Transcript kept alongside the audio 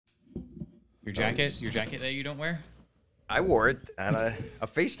Your jacket that you don't wear? I wore it on a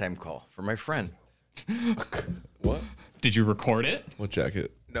FaceTime call for my friend. What? Did you record it? What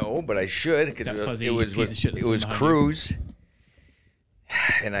jacket? No, but I should because That fuzzy it was piece of shit that's it was behind Cruise,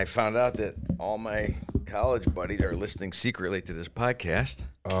 and I found out that all my college buddies are listening secretly to this podcast.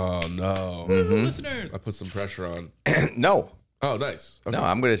 Oh no! Listeners. I put some pressure on. No, Oh, nice. Okay. no,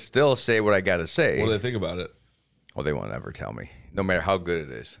 I'm going to still say what I got to say. What do they think about it? Well, they won't ever tell me, no matter how good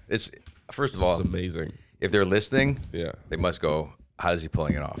it is. It's first of This all, is amazing. if they're listening, Yeah. they must go, "How is he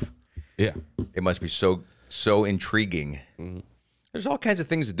pulling it off?" Yeah. It must be so intriguing. There's all kinds of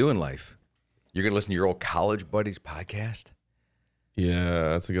things to do in life. You're going to listen to your old college buddies' podcast, Yeah,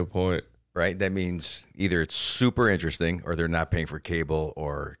 that's a good point. right? That means either it's super interesting or they're not paying for cable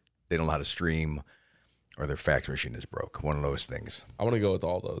or they don't know how to stream or their fax machine is broke. One of those things. I want to go with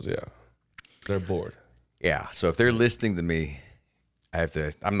all those. Yeah. They're bored. Yeah. So if they're listening to me, I have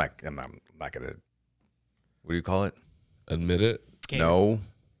to, I'm not going to, what do you call it? Admit it. Cater. No.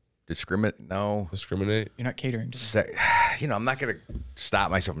 Discriminate. No. Discriminate. You're not catering. Say, I'm not going to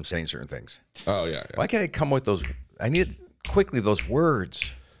stop myself from saying certain things. Oh yeah. Why can't I come with those? I need quickly those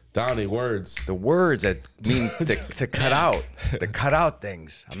words. Donnie, words. The words that mean to cut out. To cut out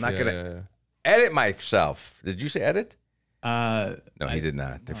things. I'm not going to edit myself. Did you say edit? No, he did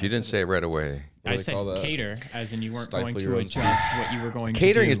not. If you didn't say it right away. I they said call that? cater, as in you weren't Stifle going your to own adjust what you were going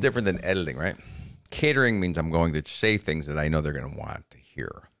Catering to do. is different than editing, right? Catering means I'm going to say things that I know they're going to want to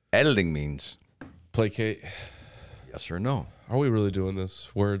hear. Editing means Placate. yes or no. Are we really doing this?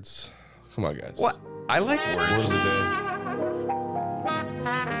 Words. Come on, guys. What? I like Word words. of the day.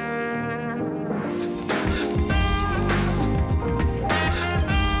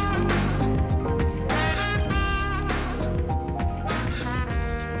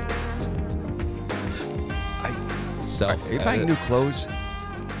 Self. Are you buying new clothes?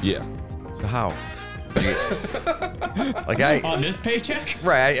 Yeah. So how? Like I On this paycheck?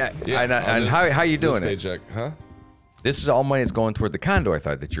 right. And how you doing it? Paycheck, huh? This is all money that's going toward the condo. I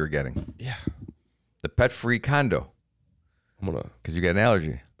thought that you were getting Yeah. the pet-free condo I'm gonna. because you got an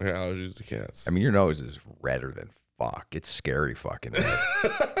allergy. I got allergies to cats. I mean, your nose is redder than fuck. It's scary fucking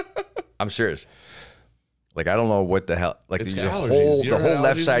red. I'm serious. Like I don't know what the hell. Like It's the allergies. You whole ever had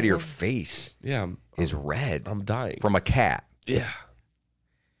left allergies side of your before? face yeah. is red I'm dying. from a cat. Yeah.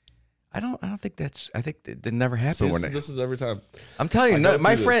 I don't think that's. I think that never happened. See, when this is every time. I'm telling you, I no, go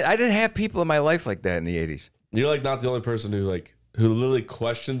my through friend. this. I didn't have people in my life like that in the '80s. You're like not the only person who literally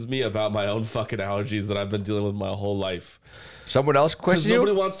questions me about my own fucking allergies that I've been dealing with my whole life. Someone else Because question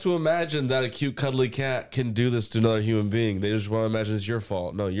nobody you. wants to imagine that a cute cuddly cat can do this to another human being. They just want to imagine it's your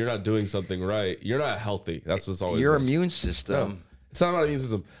fault. No, you're not doing something right. You're not healthy. That's what's always. Your been. immune system It's not about immune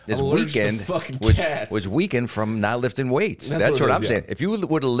system. this I'm allergic weekend to fucking was cats. weakened from not lifting weights. That's That's what what it I'm is, saying. yeah. If you would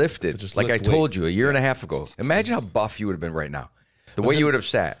have lifted, just like I lift told weights. you a year and a half ago, imagine how buff you would have been right now. The way you would have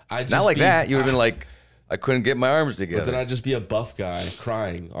sat. I'd Not just like be- that. You would have been like, I couldn't get my arms together. But then I'd just be a buff guy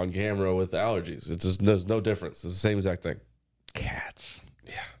crying on camera with allergies. It's just there's no difference. It's the same exact thing. Cats.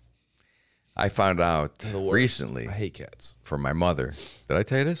 Yeah. I found out The worst. recently I hate cats. from my mother. Did I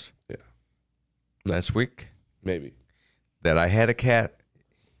tell you this? Yeah. Last week Maybe. that I had a cat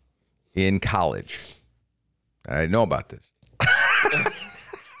in college. I didn't know about this.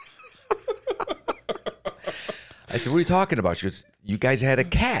 I said, "What are you talking about?" She goes, "You guys had a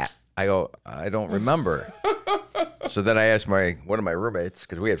cat." I go, "I don't remember." So then I asked one of my roommates,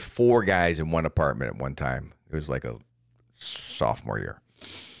 because we had 4 guys in one apartment at one time. It was like a sophomore year.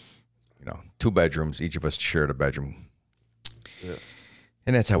 2 bedrooms. Each of us shared a bedroom. Yeah.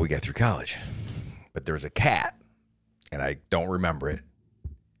 And that's how we got through college. But there was a cat, and I don't remember it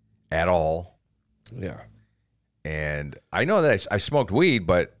at all. Yeah. And I know that I smoked weed,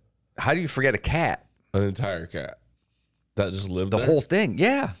 but how do you forget a cat? An entire cat that just lived The there? whole thing.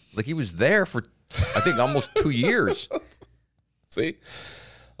 Yeah. Like he was there for, I think, almost 2 years. See?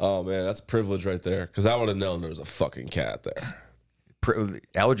 Oh man, that's privilege right there. Because I would have known there was a fucking cat there.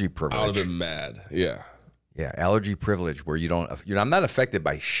 Allergy I would privilege. have been mad. Yeah. Yeah, allergy privilege where I'm not affected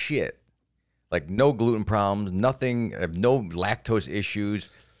by shit. Like no gluten problems, nothing, I have no lactose issues.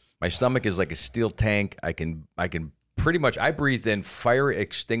 My stomach is like a steel tank. I can pretty much, I breathed in fire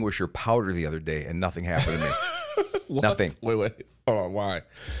extinguisher powder the other day and nothing happened to me. What? Nothing. Wait. Hold on. Why?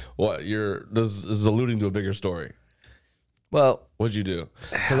 What? This is alluding to a bigger story. Well, What'd you do?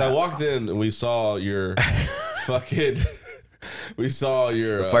 Because I walked in and we saw your fucking. We saw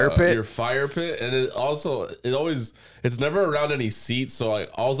your fire pit? your fire pit, and it's never around any seats. So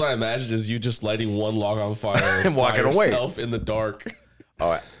all I imagine is you just lighting one log on fire And walking away. yourself in the dark.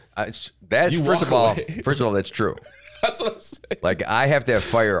 that's You first walk of all, away. that's true. That's what I'm saying. Like I have to have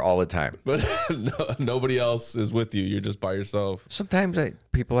fire all the time. But nobody else is with you. You're just by yourself. Sometimes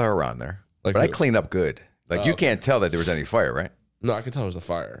people are around there, Like but I who? clean up good. Like you can't tell that there was any fire, right? No, I can tell there's a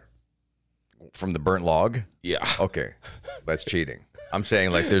fire. From the burnt log? Yeah. Okay. That's cheating. I'm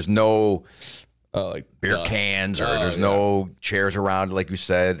saying like there's no Like beer dust. cans or Oh, there's yeah. no chairs around like you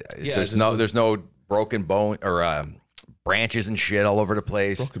said. Yeah, There's no broken bone or branches and shit all over the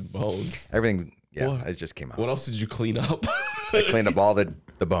place. broken bones. Everything What? it just came out. What else did you clean up? I cleaned up all the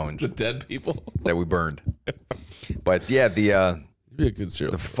bones The dead people. that we burned. But yeah, the You'd be a good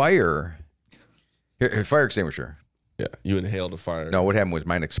serial. fire fire extinguisher. Yeah, you inhaled a fire. No, what happened was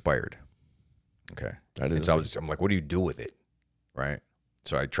mine expired. Okay. I didn't. And so I'm like, what do you do with it? Right.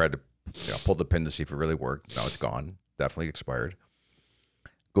 So I tried to pull the pin to see if it really worked. No, it's gone. Definitely expired.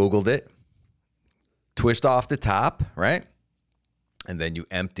 Googled it. Twist off the top, right? And then you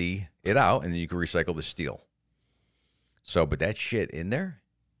empty it out and then you can recycle the steel. So, but that shit in there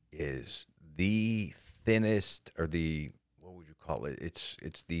is the thinnest or what would you call it? It's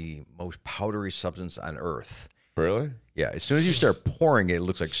the most powdery substance on earth. Really? Yeah, as soon as you start pouring it, it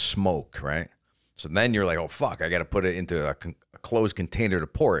looks like smoke, right? So then you're like, oh, fuck, I got to put it into a closed container to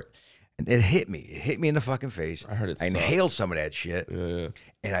pour it. And it hit me. It hit me in the fucking face. I heard it I sucks. inhaled some of that shit, Yeah.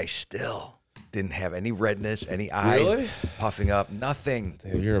 and I still didn't have any redness, any eyes Really? puffing up, nothing.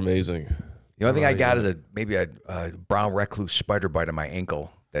 Damn, you're amazing. The only thing I got is maybe a brown recluse spider bite on my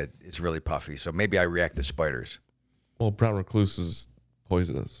ankle that is really puffy. So maybe I react to spiders, Well, brown recluse is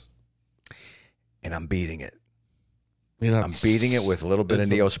poisonous. and I'm beating it. You're I'm not beating it with a little bit of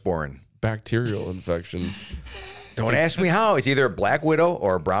It's a- Neosporin. bacterial infection. Don't ask me how. It's either a black widow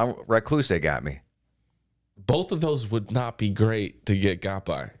or a brown recluse that got me. Both of those would not be great to get got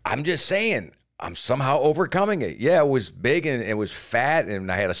by. I'm just saying, I'm somehow overcoming it. Yeah, it was big and it was fat,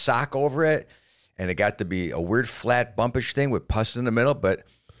 and I had a sock over it, and it got to be a weird flat bumpish thing with pus in the middle, but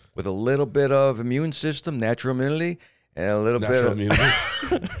with a little bit of immune system, natural immunity, and a little Natural bit of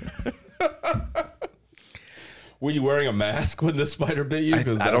immunity. Were you wearing a mask when the spider bit you?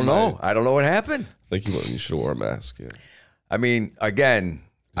 'Cause I don't know. I don't know what happened. I think you should have worn a mask. Yeah. I mean, again,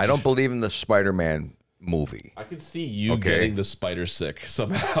 I don't believe in the Spider-Man movie. I can see you Okay. getting the spider sick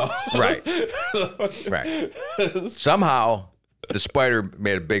somehow. Right. Right. Somehow, the spider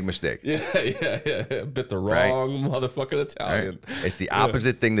made a big mistake. Yeah. Bit the Right. wrong motherfucking Right? Italian. It's the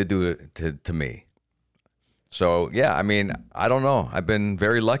opposite thing to do to me. So yeah, I mean, I don't know. I've been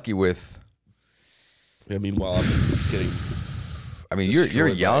very lucky with. Yeah, meanwhile, I'm getting. I mean, you're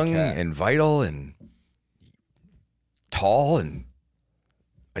Destroyed by a young cat. and vital and tall and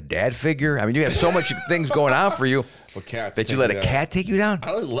a dad figure. I mean, you have so much things going on for you Well, cats that you take let me a out. cat take you down. I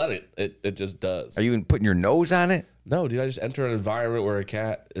don't let it. It just does. Are you even putting your nose on it? No, dude. I just enter an environment where a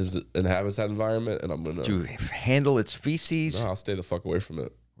cat inhabits that environment, and I'm gonna. Do you handle its feces? No, I'll stay the fuck away from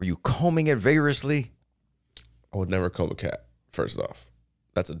it. Were you combing it vigorously? I would never comb a cat. First off,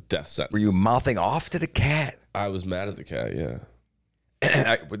 that's a death sentence. Were you mouthing off to the cat? I was mad at the cat.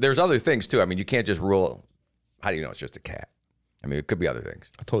 Yeah. There's other things too. I mean, you can't just rule. How do you know it's just a cat? I mean, it could be other things.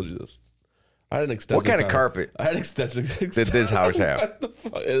 I told you this. I had an extensive. What kind of carpet I had extensive. did this house have? What the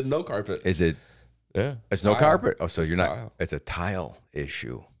fuck? No carpet. Is it? Yeah. It's no Tile. carpet. Oh, so It's you're not. tile. It's a tile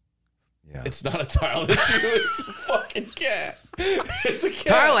issue. Yeah. It's not a tile issue. It's a fucking cat. It's a cat.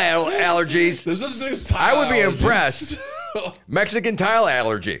 Tile allergies. There's no such thing as tile I would be allergies. impressed. Mexican tile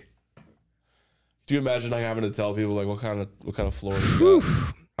allergy. Do you imagine like having to tell people like what kind of flooring you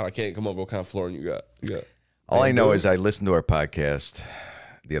got? I can't come over. What kind of flooring you got? You got. All I know is I listened to our podcast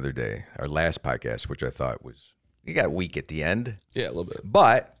the other day, our last podcast, which I thought was, you got weak at the end. Yeah, a little bit.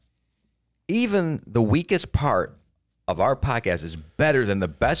 But even the weakest part of our podcast is better than the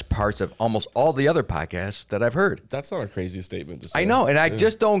best parts of almost all the other podcasts that I've heard. That's not a crazy statement to say. I know, and I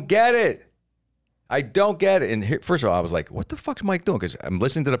just don't get it. I don't get it. And here, first of all, I was like, what the fuck's Mike doing? Because I'm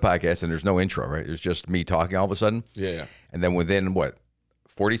listening to the podcast and there's no intro, right? It's just me talking all of a sudden. Yeah. And then within,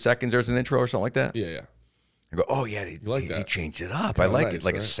 40 seconds, there's an intro or something like that? Yeah. I go, oh, yeah, he like that? changed it up. Kinda I like nice, it.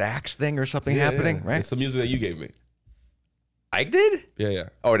 Like a right? sax thing or something Yeah, happening, yeah. right? It's the music that you gave me. I did? Yeah.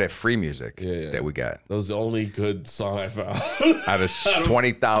 Oh, that free music Yeah. that we got That was the only good song I found. out of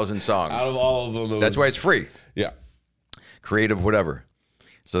 20,000 songs. Out of all of them, That's why it's free. Yeah. Creative, whatever.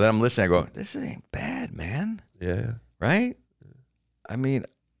 So then I'm listening. I go, this ain't bad, man. Yeah. Right? I mean,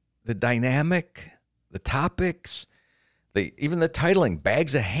 the dynamic, the topics, even the titling,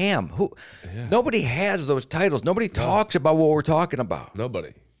 Bags of Ham. Nobody has those titles. Nobody talks about what we're talking about.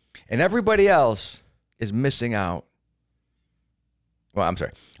 Nobody. And everybody else is missing out. Well, I'm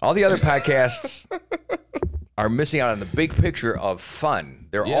sorry. All the other podcasts are missing out on the big picture of fun.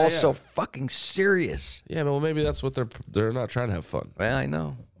 They're Yeah, all yeah. so fucking serious. Yeah, well, maybe that's what they're not trying to have fun. Well, I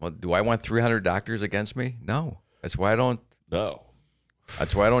know. Well, do I want 300 doctors against me? No. That's why I don't. No.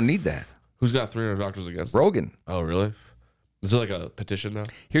 That's why I don't need that. Who's got 300 doctors against them? Rogan. Oh, really? Is it like a petition now?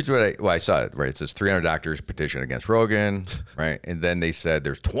 Here's what I saw it, right? It says 300 doctors petition against Rogan, right? And then they said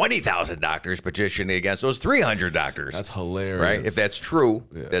there's 20,000 doctors petitioning against those 300 doctors. That's hilarious. right. If that's true,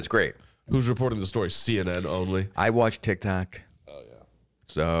 that's great. Who's reporting the story? CNN only. I watch TikTok. Oh, yeah.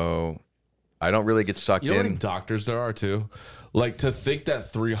 So I don't really get sucked You know how in. many doctors there are, too? Like, to think that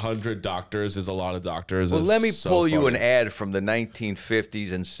 300 doctors is a lot of doctors. Well, is let me so pull you an funny. ad from the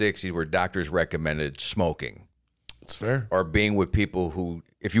 1950s and 60s where doctors recommended smoking It's fair. or being with people who,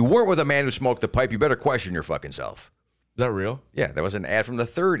 if you weren't with a man who smoked the pipe, you better question your fucking self. Is that real? Yeah, that was an ad from the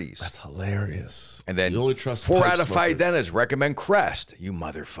 30s. That's hilarious. And then you only trust 4 pipe out of 5 smokers. dentists recommend Crest. You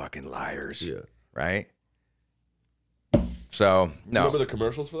motherfucking liars. Yeah. Right? So, no. Remember the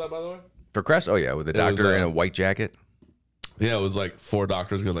commercials for that, by the way? For Crest? Oh, yeah, with the It was, doctor in a white jacket. Yeah, it was like 4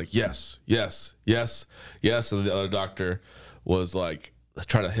 doctors going like, yes, yes, yes, yes. And the other doctor was like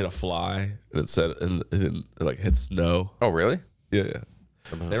trying to hit a fly. And it said, and it like hits no. Oh, really? Yeah, yeah.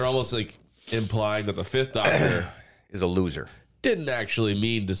 They were almost like implying that the 5th doctor Is a loser. didn't actually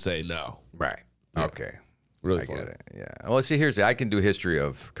mean to say no. Right. Okay. Really I funny. get it. Yeah. Well, see, I can do history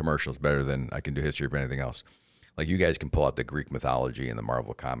of commercials better than I can do history of anything else. Like, you guys can pull out the Greek mythology and the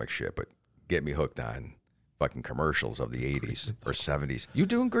Marvel comic shit, but get me hooked on fucking commercials of the 80s or 70s. You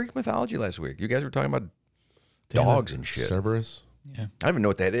doing Greek mythology last week? You guys were talking about dogs and shit. Cerberus. Yeah. I don't even know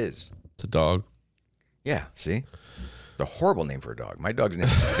what that is. It's a dog. Yeah, see? It's a horrible name for a dog. My dog's name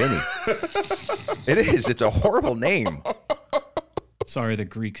is Vinny. It is. It's a horrible name. Sorry, the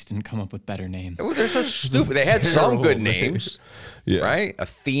Greeks didn't come up with better names. Oh, they're so stupid. They had some terrible good name. names, Yeah. right?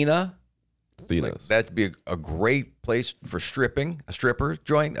 Athena. Athena's. That'd be a great place for stripping, a stripper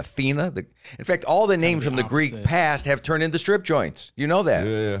joint, Athena. In fact, all the names from the Greek opposite. past have turned into strip joints. You know that,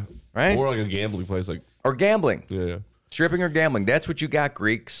 yeah, yeah. right? Or like a gambling place. Like, Or gambling. yeah, yeah. Stripping or gambling. That's what you got,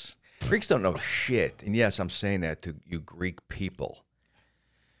 Greeks. Greeks don't know shit. And yes, I'm saying that to you Greek people.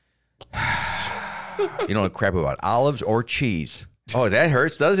 You don't know crap about olives or cheese. Oh, that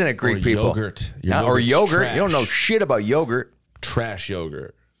hurts, doesn't it, Greek Or people? yogurt. Your Or yogurt's yogurt. You don't know trash. shit about yogurt. Trash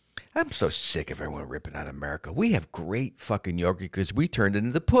yogurt. I'm so sick of everyone ripping on America. We have great fucking yogurt because we turned it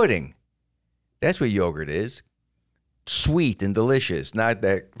into pudding. That's what yogurt is. Sweet and delicious. Not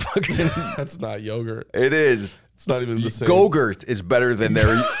that fucking. That's not yogurt. It is. It's not even the same. Gogurt is better than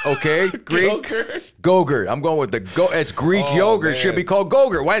their. Okay? Greek? Yogurt. Gogurt. I'm going with the go. It's Greek Oh, yogurt. man. Should be called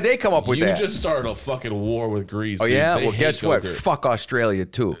Gogurt. Why did they come up with You that? just started a fucking war with Greece. Oh, dude. yeah? They Well, hate guess what? Gogurt. Fuck Australia,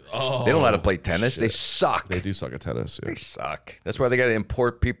 too. Oh, they don't know how to play tennis. They suck. They do suck at tennis. Yeah. They suck. That's why they got to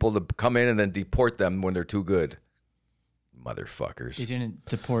import people to come in and then deport them when they're too good. Motherfuckers. They didn't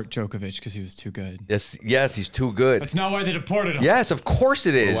deport Djokovic because he was too good. Yes, he's too good. That's not why they deported him. Yes, of course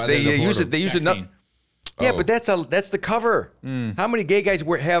it is. Why They they use deport it. They use it. Vaccine. Yeah, Oh. but that's the cover. How many gay guys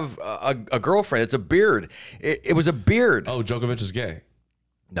have a girlfriend? It's a beard. It was a beard. Oh, Djokovic is gay.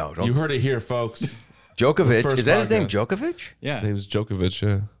 No, don't. You heard it here, folks. Djokovic. first Is that his name? podcast. Djokovic? Yeah. His name's Djokovic.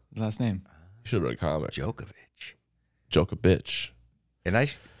 Yeah. Last name. He should have been a comic. Djokovic. Djokovic. And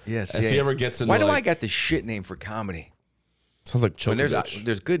yes. If he ever gets into why do like- I got this shit name for comedy? Sounds like When Djokovic.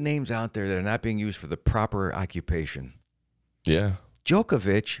 there's good names out there that are not being used for the proper occupation. Yeah.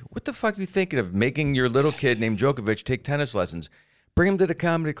 Djokovic, what the fuck are you thinking of making your little kid named Djokovic take tennis lessons? Bring him to the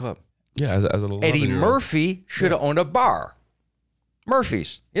comedy club. Yeah. As an Eddie 11-year-old. Murphy should have owned a bar.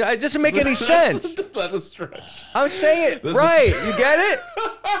 Murphy's. You know, it doesn't make any sense. That's a stretch. I'm saying it. This is- Right. You get it?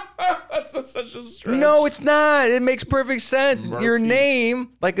 That's such a stretch. No, it's not. It makes perfect sense. Your Murphy. name,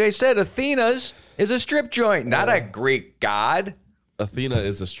 like I said, Athena's, is a strip joint, not a Greek god. Athena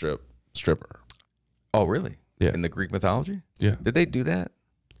is a stripper. Oh, really? Yeah. In the Greek mythology? Yeah. Did they do that?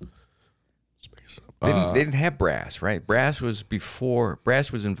 They didn't have brass, right? Brass was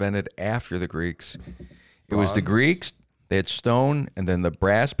invented after the Greeks. It was the Bronze. Greeks, they had stone, and then the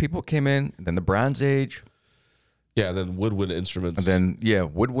brass people came in, and then the Bronze Age, Yeah, and then woodwind instruments. and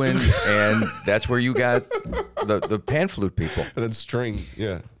then, woodwind, and that's where you got the pan flute people. And then string.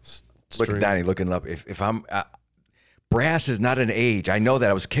 Yeah. Look at Donnie looking up. If I'm, brass is not an age. I know that.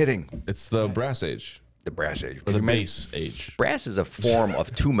 I was kidding. It's the brass age. The brass age. Or the You mean- bass age. Brass is a form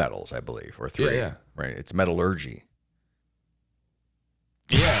of 2 metals, I believe, or 3. Yeah, yeah. Right. It's metallurgy.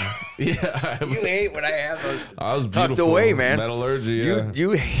 Yeah. Yeah. You hate when I have those. I was tucked beautiful. away, man. Metallurgy. Yeah.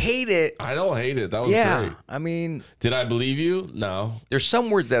 You hate it. I don't hate it. That was Yeah. great. I mean, Did I believe you? No. there's some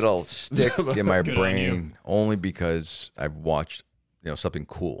words that'll stick in my Good on brain only because I've watched, something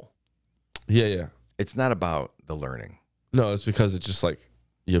cool. Yeah, yeah. It's not about the learning. No, it's because it's just like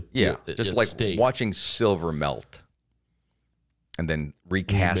Just like steak. watching silver melt and then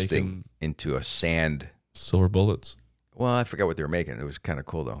recasting into a sand. Silver bullets. Well, I forgot what they were making. It was kind of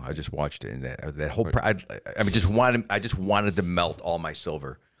cool though. I just watched it, and that whole. I just wanted to melt all my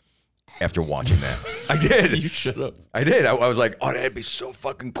silver after watching that. I did. You should have. I did. I was like, oh, that'd be so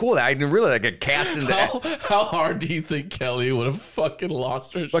fucking cool. I didn't realize I get cast into How hard do you think Kelly would have fucking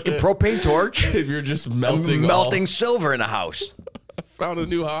lost her fucking shit propane torch. if you're just melting Silver in the house. Found a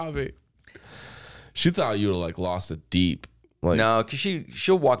new hobby. She thought you were like lost it deep. Like, No, because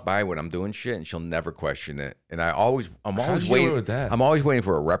she'll walk by when I'm doing shit and she'll never question it. And I'm always How'd you get waiting away with that? I'm always waiting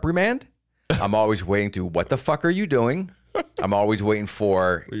for a reprimand. I'm always waiting to what the fuck are you doing? I'm always waiting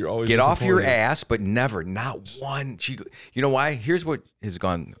for You're always get off your disappointed. ass, but never, not one. You know why? Here's what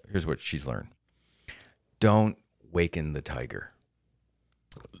she's learned. Don't waken the tiger.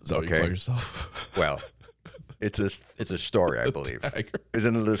 so you okay. call yourself Well, it's a story, I believe. tiger.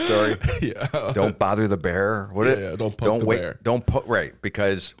 Isn't it a story? Yeah. Don't bother the bear. Yeah, don't poke the bear. Don't put right,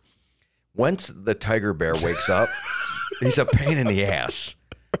 because once the tiger bear wakes up, he's a pain in the ass.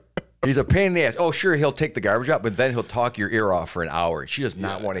 He's a pain in the ass. Oh, sure, he'll take the garbage out, but then he'll talk your ear off for an hour. She does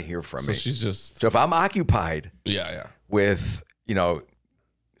not want to hear from So me. she's just So if I'm occupied yeah. with,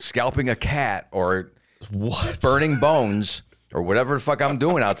 scalping a cat or What? burning bones or whatever the fuck I'm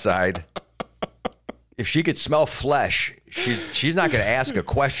doing outside, if she could smell flesh, she's not going to ask a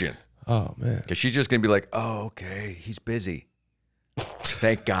question. Oh man. Because she's just going to be like, oh, okay, he's busy.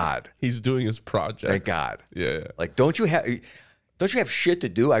 Thank God. He's doing his project. Thank God. Yeah. Like, don't you have shit to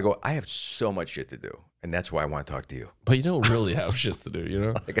do? I go, I have so much shit to do. And that's why I want to talk to you. But you don't really have shit to do, you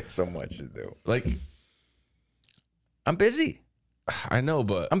know? I got so much to do. Like I'm busy. I know,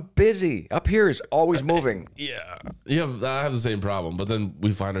 but I'm busy. Up here is always moving. yeah. I have the same problem, but then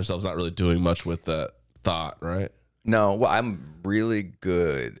we find ourselves not really doing much with that thought, right? No, well, I'm really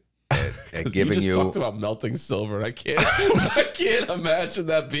good at giving you just talked about melting silver, and I can't imagine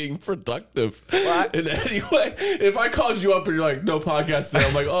that being productive in any way. If I called you up and you're like, no podcast today,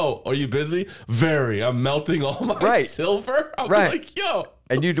 I'm like, oh, are you busy? Very. I'm melting all my silver. I'm like, yo.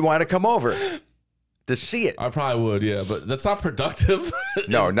 And you'd want to come over to see it. I probably would, yeah, but that's not productive.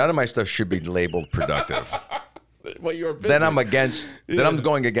 No, none of my stuff should be labeled productive. Well, you're busy. Then I'm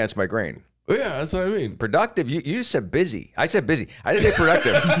going against my grain. Yeah, that's what I mean. Productive, you said busy. I said busy. I didn't say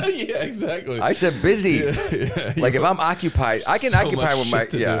productive. Yeah, exactly. I said busy. Yeah. Like if I'm occupied, I can So occupy much with my shit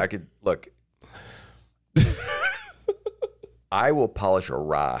to do. I could look. I will polish a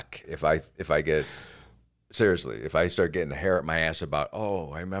rock if I get seriously, if I start getting a hair at my ass about,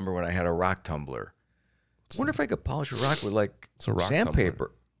 oh, I remember when I had a rock tumbler. I wonder if I could polish a rock with like a rock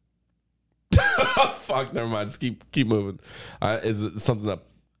sandpaper. Fuck, never mind. Just keep moving. Is it something that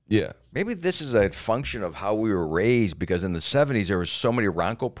yeah. Maybe this is a function of how we were raised, because in the 70s there were so many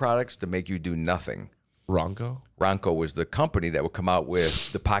Ronco products to make you do nothing. Ronco? Ronco was the company that would come out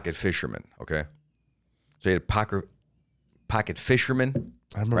with the Pocket Fisherman, okay? So you had Pocket Fisherman,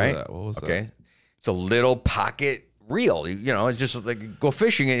 I remember right? that. What was that? Okay. It's a little pocket reel. It's just like you go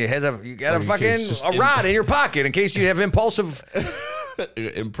fishing and you got Like a in fucking case just rod in your pocket in case you have impulsive.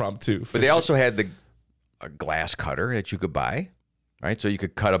 Impromptu. But they also had a glass cutter that you could buy, right? So you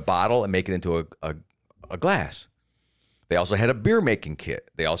could cut a bottle and make it into a glass. They also had a beer making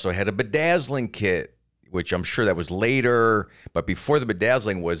kit. They also had a bedazzling kit, which I'm sure that was later. But before the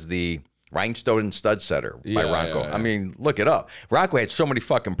bedazzling was the Rhinestone Stud Setter by Ronco. Yeah. I mean, look it up. Ronco had so many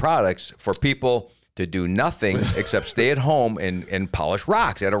fucking products for people to do nothing except stay at home and polish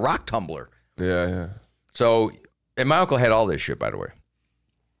rocks. They had a rock tumbler. Yeah. So, and my uncle had all this shit, by the way.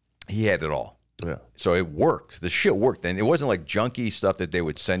 He had it all. Yeah. So it worked. The shit worked. And it wasn't like junky stuff that they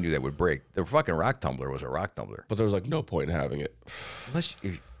would send you that would break. The fucking rock tumbler was a rock tumbler. But there was like no point in having it. Unless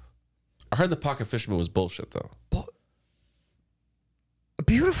I heard the Pocket Fisherman was bullshit though.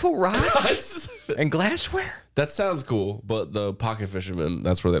 beautiful rocks and glassware. That sounds cool, but the Pocket Fisherman,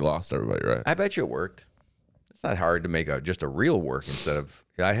 that's where they lost everybody, right? I bet you it worked. It's not hard to make just a reel work instead of.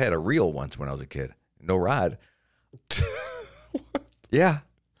 I had a reel once when I was a kid. No rod. Yeah.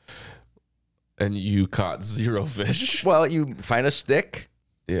 And you caught zero fish. Well, you find a stick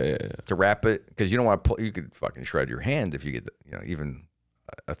Yeah. to wrap it, because you don't want to pull. You could fucking shred your hand if you get, even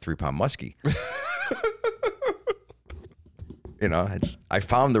a 3-pound muskie. I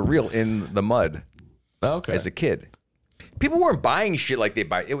found the reel in the mud Okay. as a kid. People weren't buying shit like they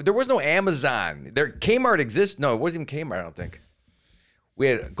buy. There was no Amazon. Kmart exists. No, it wasn't even Kmart, I don't think. We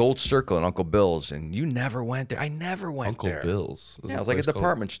had Gold Circle and Uncle Bill's, and you never went there. I never went Uncle there. Bill's. Yeah, it was like a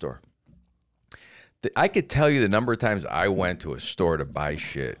department store. I could tell you the number of times I went to a store to buy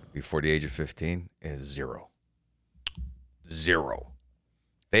shit before the age of 15 is zero. Zero.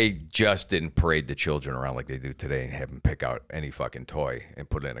 They just didn't parade the children around like they do today and have them pick out any fucking toy and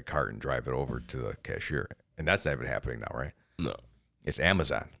put it in a cart and drive it over to the cashier. And that's not even happening now, right? No. It's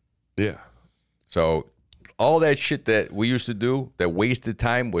Amazon. Yeah. So all that shit that we used to do that wasted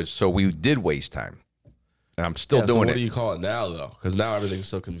time was so we did waste time. And I'm still So doing what it. do you call it now, though? Because now everything's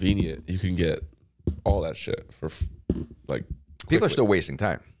so convenient. You can get all that shit for like. People are quickly. still wasting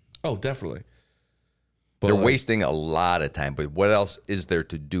time. Oh, definitely. But They're like, wasting a lot of time. But what else is there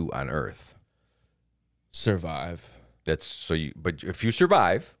to do on Earth? survive. That's so you. But if you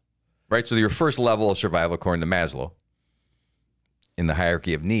survive, right? So your first level of survival, according to Maslow, in the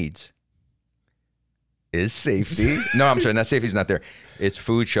hierarchy of needs, is safety. No, I'm sorry, not safety is not there. It's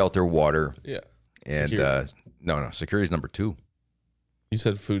food, shelter, water, Yeah. and Security. no, security is number 2. You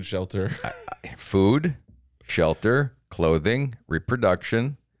said food, shelter. Food, shelter, clothing,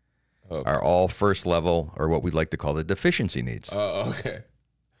 reproduction Oh. are all first level, or what we'd like to call the deficiency needs. Oh, okay.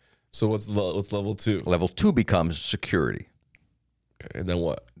 So what's level 2? Level 2 becomes security. Okay, and then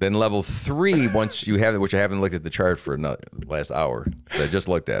what? Then level 3, once you have it, which I haven't looked at the chart for the last hour, but I just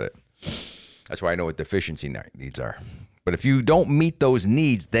looked at it. That's why I know what deficiency needs are. But if you don't meet those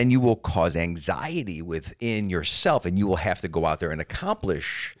needs, then you will cause anxiety within yourself, and you will have to go out there and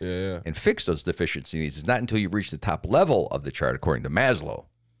accomplish Yeah. and fix those deficiency needs. It's not until you reach the top level of the chart, according to Maslow,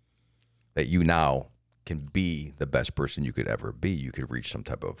 that you now can be the best person you could ever be. You could reach some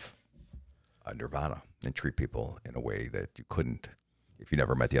type of nirvana and treat people in a way that you couldn't if you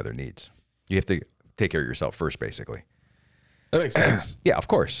never met the other needs. You have to take care of yourself first, basically. That makes sense. Yeah, of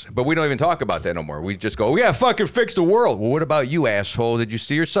course. But we don't even talk about that no more. We just go, yeah, fucking fix the world. Well, what about you, asshole? Did you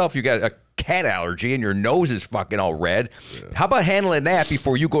see yourself? You got a cat allergy and your nose is fucking all red. Yeah. How about handling that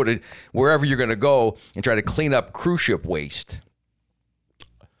before you go to wherever you're going to go and try to clean up cruise ship waste?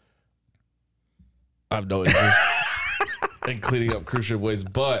 I have no interest in cleaning up cruise ship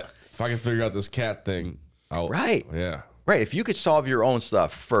waste, but if I can figure out this cat thing, I'll. Right. Yeah. Right. If you could solve your own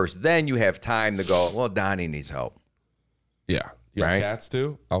stuff first, then you have time to go, well, Donnie needs help. Yeah. You got Right? cats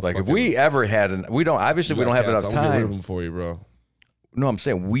too? Like if we ever had we don't have enough I'll get rid of time. them for you, bro. No, I'm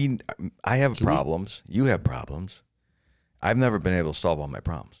saying I have problems. You have problems. I've never been able to solve all my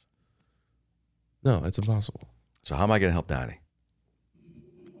problems. No, it's impossible. So how am I going to help Donnie?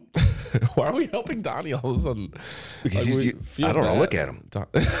 Why are we helping Donnie all of a sudden? Because Like, we I don't know. feel Look bad. at him.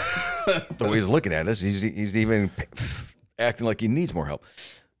 The way he's looking at us, he's even acting like he needs more help.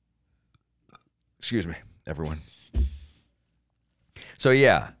 Excuse me, everyone. So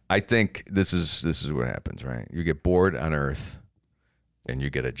yeah, I think this is what happens, right? You get bored on Earth, and you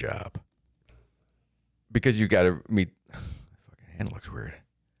get a job because you got to meet. Fucking hand looks weird.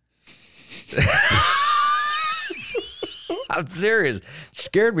 I'm serious.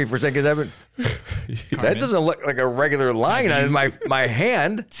 Scared me for a second because that Carmen, doesn't look like a regular line on my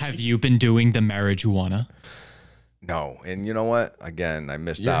hand. have you been doing the marijuana? No, and you know what? Again, I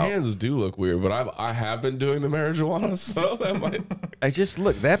missed Your out. hands do look weird, but I have been doing the marijuana, so that might. I just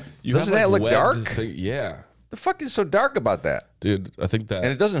look that. You Doesn't have, that like, look webbed dark? thing- Yeah, The fuck is so dark about that? dude. I think that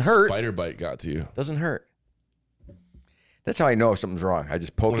And it doesn't hurt. Spider bite got to you. Doesn't hurt. That's how I know if something's wrong. I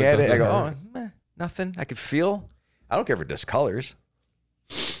just poke When it at it. I doesn't go, hurt. nothing. I can feel. I don't care if it discolors.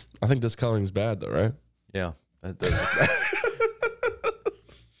 I think discoloring is bad, though, right? Yeah, that does.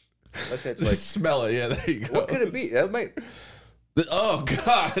 That's it. Just Like, smell it. Yeah, there you go. what could it be? That might. Oh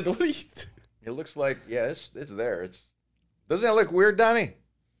God! What are you? It looks like it's there. Doesn't that look weird, Donnie?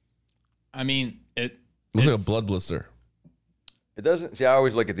 I mean, Looks like a it's- blood blister. It doesn't. See, I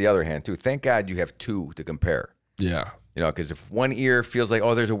always look at the other hand too. Thank God you have two to compare. Yeah. You know, because if one ear feels like,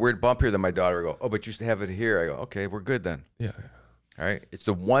 oh, there's a weird bump here, then my daughter will go, oh, but you used to have it here. I go, okay, we're good then. Yeah. All right. It's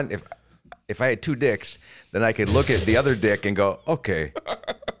the one. If I had two dicks, then I could look at the other dick and go, okay,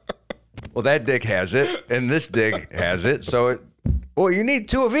 well, that dick has it, and this dick has it. So, well, you need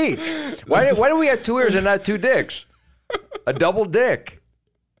two of each. Why do we have two ears and not two dicks? A double dick.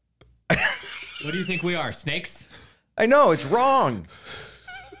 what do you think we are, snakes? I know it's wrong.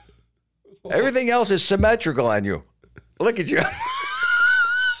 Everything else is symmetrical on you. Look at you.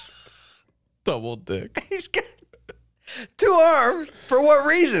 Double dick. He's got two arms. For what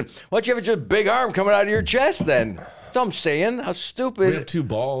reason? Why don't you have just a big arm coming out of your chest then? That's what I'm saying. How We stupid. have two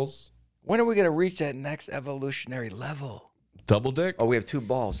balls. When are we going to reach that next evolutionary level? Double dick. Oh, we have two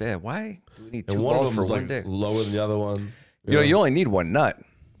balls. Yeah. Why do we need two and one balls of for them is one like dick? lower than the other one. You know, you only need one nut.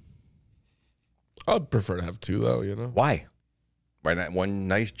 I'd prefer to have two, though. You know. Why? Why not one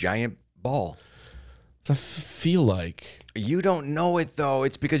nice giant ball? I feel like You don't know it, though.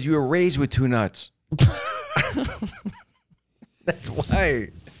 It's because you were raised with two nuts. That's why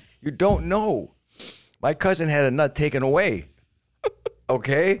you don't know. My cousin had a nut taken away.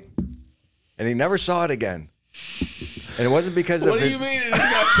 Okay? And he never saw it again. And it wasn't because What of do his... you mean it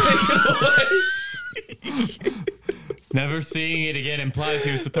just got taken away? Never seeing it again implies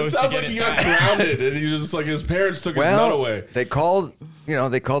he was It supposed to sounds get like he it got back. grounded and he was just like his parents took his nut away. They called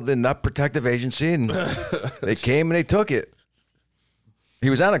the Nut Protective Agency and they came and they took it. He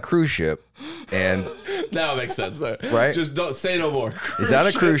was on a cruise ship and Now it makes sense. Right? Just don't say no more. he's on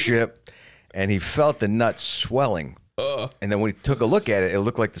a cruise ship and he felt the nut swelling. And then when he took a look at it, it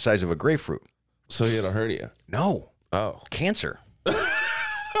looked like the size of a grapefruit. So he had a hernia. No. Oh. Cancer.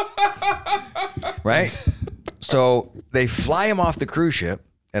 Right? So they fly him off the cruise ship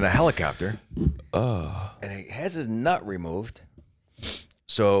in a helicopter. And he has his nut removed.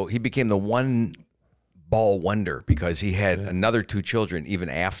 So he became the one ball wonder because he had another 2 children even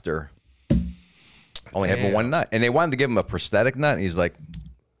after only having one nut. And they wanted to give him a prosthetic nut. And he's like,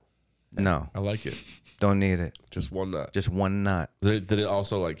 no, I like it. don't need it. Just one nut. Just one nut. Did it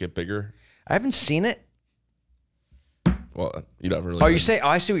also like get bigger? I haven't seen it. Well, you never really. Oh, you say? Oh,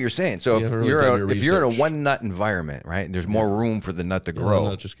 I see what you're saying. So You if haven't really done your if you're in a research. one nut environment, right? There's more room for the nut to grow.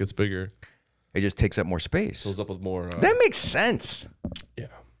 It just gets bigger. It just takes up more space. Fills up with more. That makes sense. Yeah.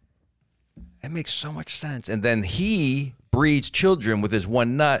 That makes so much sense. And then he breeds children with his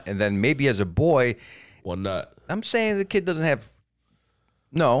one nut, and then maybe as a boy, One nut. I'm saying the kid doesn't have.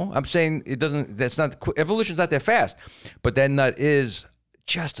 No, I'm saying it doesn't. That's not evolution's not that fast, but that nut is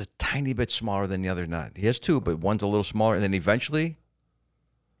just a tiny bit smaller than the other nut. He has 2, but one's a little smaller, and then eventually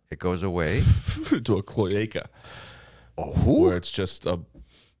it goes away. To a cloaca. Oh, Where it's just a.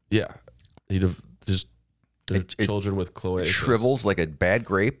 Yeah. You'd have just. It- Children with cloaca. shrivels like a bad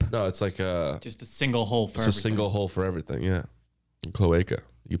grape. No, it's like a. Just a single hole for It's a everything. single hole for everything. Yeah. Cloaca.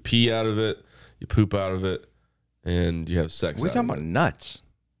 You pee out of it. You poop out of it. And you have sex. We're out talking of about it. nuts.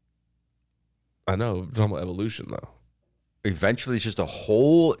 I know. We're talking about evolution though. Eventually, it's just a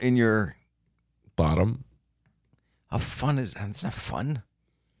hole in your. Bottom. How fun is that? It's not fun.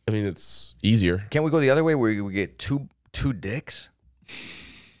 I mean, it's easier. Can't we go the other way where we get two dicks?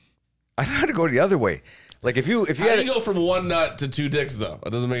 I thought to go the other way. Like if you How had do you go from one nut to 2 dicks though?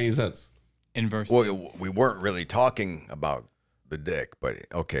 That doesn't make any sense. Inversely. well, we weren't really talking about the dick, but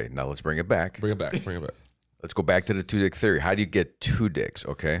okay, now let's bring it back. Bring it back. Bring it back. Let's go back to the 2 dick theory. How do you get 2 dicks?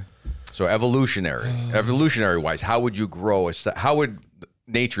 Okay, so evolutionary wise, how would you grow how would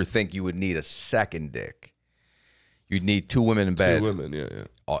nature think you would need a second dick? You'd need 2 women in bed. 2 women.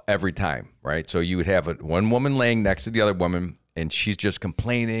 Yeah. Every time, right? So you would have one woman laying next to the other woman, and she's just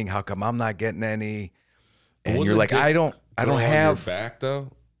complaining, "How come I'm not getting any?" And Wouldn't you're the like, dick "I don't grow on your have." back though.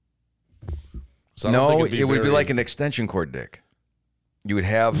 So I don't No, think it would be very- like an extension cord dick. You would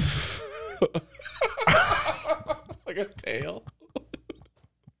have. like a tail.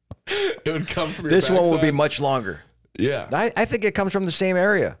 It would come from your This one would be backside. much longer. Yeah. I think it comes from the same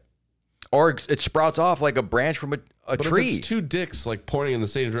area, or it sprouts off like a branch from a But tree. if it's 2 dicks like pointing in the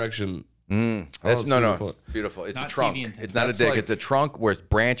same direction, That's don't no, see no, the point. beautiful. It's Not a trunk. TV intense. It's not That's a dick. like- It's a trunk where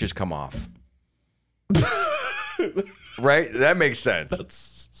branches come off. Right? That makes sense.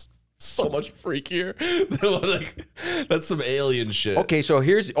 that's so much freakier. Like, that's some alien shit. Okay, so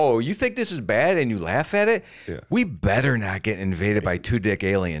you think this is bad and you laugh at it? Yeah. We better not get invaded by 2 dick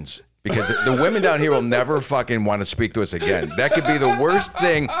aliens because the women down here will never fucking want to speak to us again. That could be the worst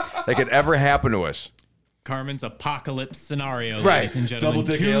thing that could ever happen to us. Carmen's apocalypse scenario, Right. ladies and gentlemen.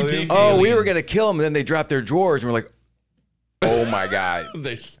 Double dick 2 aliens. dick Oh, we were aliens. going to kill them and then they dropped their drawers and we're like, oh my God.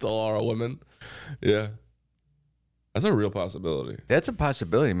 They still are a woman. Yeah. That's a real possibility. That's a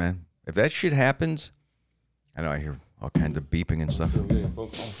possibility, man. If that shit happens, I know I hear all kinds of beeping and stuff.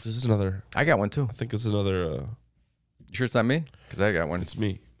 This is another. I got one too. I think it's another. You sure it's not me? Because I got one. It's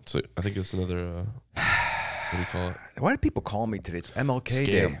me. So I think it's another. What do you call it? Why do people call me today? It's MLK Scam.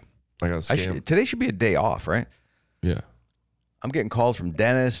 Day. I got a scam. Today should be a day off, right? Yeah. I'm getting calls from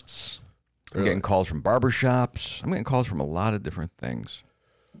dentists. I'm Really? getting calls from barbershops. I'm getting calls from a lot of different things.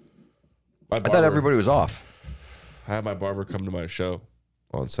 My I thought barber- everybody was off. I had my barber come to my show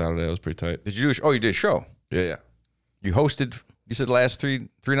on Saturday. It was pretty tight. Did you do a you did a show. Yeah. You hosted, you said the last three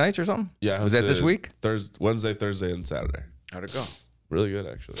nights or something? Yeah. I Was that this hosted week? Wednesday, Thursday, and Saturday. How'd it go? Really good,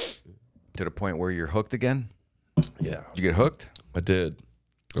 actually. To the point where you're hooked again? Yeah. You get hooked? I did.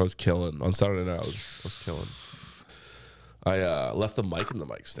 I was killing. On Saturday night, I was killing. I left the mic in the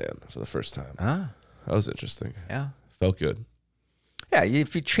mic stand for the first time. Huh? That was interesting. Yeah. Felt good. Yeah,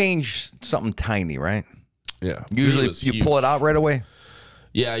 if you change something tiny, right? Yeah. Usually Dude, it was you huge. pull it out right away.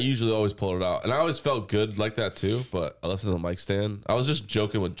 Yeah, I usually always pull it out. And I always felt good like that too, but I left it in the mic stand. I was just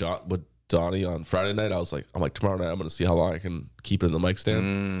joking with Donnie on Friday night. I'm like, tomorrow night I'm going to see how long I can keep it in the mic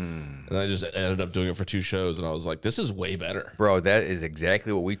stand. And I just ended up doing it for 2 shows, and I was like, this is way better. Bro, that is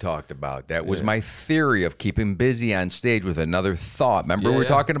exactly what we talked about. That was my theory of keeping busy on stage with another thought. Remember we were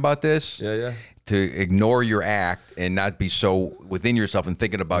talking about this? Yeah. To ignore your act and not be so within yourself and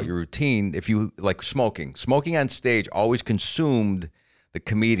thinking about your routine. If you like smoking on stage always consumed the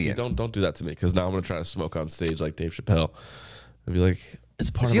comedian. See, don't do that to me, because now I'm going to try to smoke on stage like Dave Chappelle. I'd be like, it's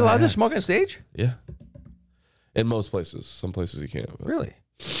part Is of he my allowed to act. smoke on stage? Yeah. In most places. Some places you can't. But Really?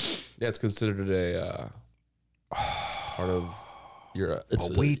 yeah, it's considered a part of your.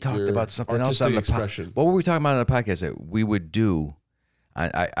 We talked about something else artistic on the expression. What were we talking about on the podcast that we would do?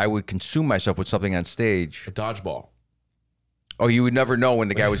 I would consume myself with something on stage. A dodgeball. Oh, you would never know when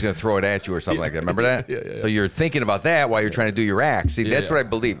the guy was going to throw it at you or something like that. Remember that? Yeah. So you're thinking about that while you're trying to do your act. See, that's what I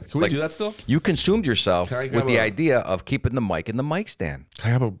believe. Can we do that still? You consumed yourself Can I with grab the a- idea of keeping the mic in the mic stand. I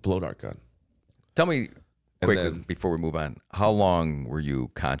have a blow dart gun. Tell me quickly then- before we move on, how long were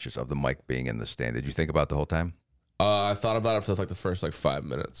you conscious of the mic being in the stand? Did you think about it the whole time? I thought about it for like the first 5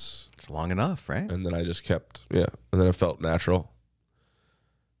 minutes, It's long enough, right? and then I just kept, and then it felt natural.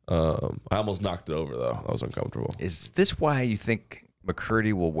 I almost knocked it over though. I was uncomfortable. Is this why you think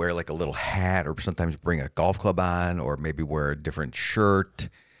McCurdy will wear like a little hat or sometimes bring a golf club on or maybe wear a different shirt?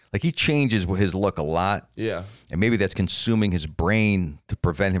 Like he changes his look a lot. Yeah. And maybe that's consuming his brain to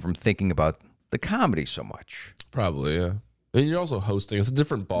prevent him from thinking about the comedy so much. Probably, yeah. And you're also hosting. It's a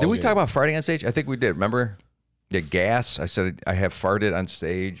different ball. Did we talk about farting on stage? I think we did. Remember? Yeah, gas. I said I have farted on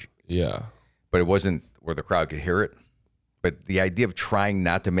stage, Yeah. but it wasn't where the crowd could hear it. But the idea of trying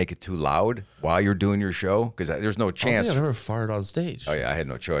not to make it too loud while you're doing your show, because there's no I chance. don't think I've ever fired on stage. Oh yeah, I had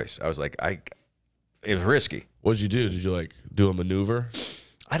no choice. I was like, it was risky. What did you do? Did you like do a maneuver?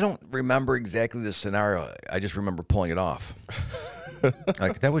 I don't remember exactly the scenario. I just remember pulling it off.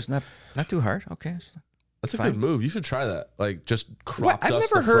 Like that was not too hard. Okay, That's a Fine. good move. You should try that. Like just What? crop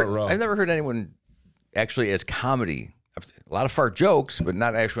dust the front row. I've never heard anyone actually as comedy. A lot of fart jokes, but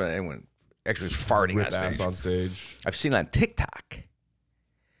not actually anyone actually farting Rip on ass stage. on stage. I've seen on TikTok.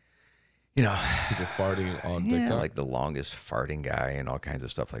 You know, People farting on yeah, TikTok. like the longest farting guy and all kinds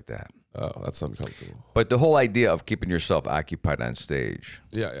of stuff like that. Oh, that's uncomfortable. But the whole idea of keeping yourself occupied on stage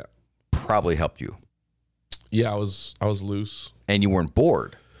Yeah. probably helped you, Yeah, I was loose. and you weren't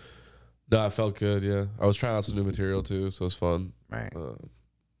bored. No, I felt good. Yeah, I was trying out some new material too, so it was fun. Right. Uh,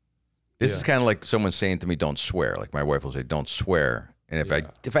 This yeah. is kind of like someone saying to me, "Don't swear." Like my wife will say, "Don't swear," and if Yeah.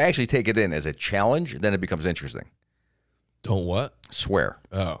 I actually take it in as a challenge, then it becomes interesting. Don't what? Swear.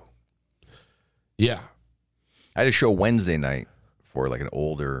 Oh, yeah. I had a show Wednesday night for like an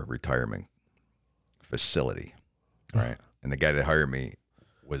older retirement facility, right? And the guy that hired me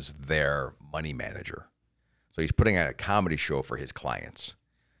was their money manager, so he's putting on a comedy show for his clients.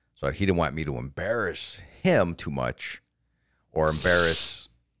 So he didn't want me to embarrass him too much, or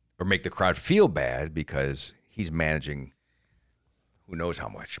make the crowd feel bad because he's managing who knows how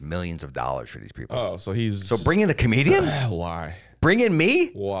much, millions of dollars for these people. Oh, so he's So bring in a comedian? why? Bring in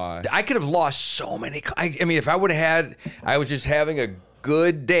me? Why? I could have lost so many. I mean, if I would have had, I was just having a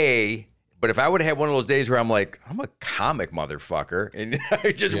good day. But if I would have had one of those days where I'm like, I'm a comic motherfucker, and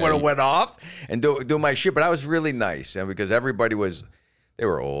I just would have went off and do my shit. But I was really nice, and because everybody they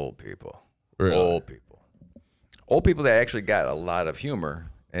were old people, Really? old people that actually got a lot of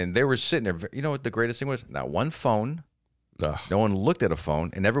humor, and they were sitting there. You know what the greatest thing was? Not one phone. Ugh. No one looked at a phone,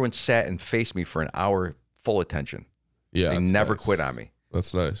 and everyone sat and faced me for an hour, full attention. Yeah, They that's never nice. quit on me.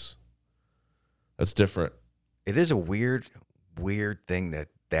 That's nice. That's different. It is a weird thing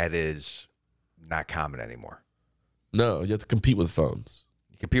that is not common anymore. No, you have to compete with phones.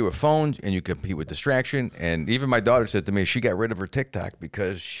 You compete with phones and you compete with distraction. And even my daughter said to me, she got rid of her TikTok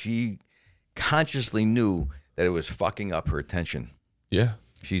because she consciously knew that it was fucking up her attention. Yeah.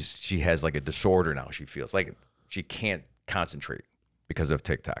 She has like a disorder now. She feels like she can't concentrate because of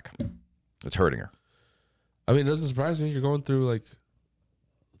TikTok. It's hurting her. I mean, it doesn't surprise me. You're going through like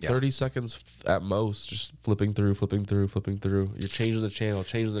Yeah. 30 seconds at most, just flipping through. You're changing the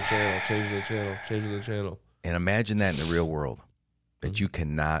channel. And imagine that in the real world, that you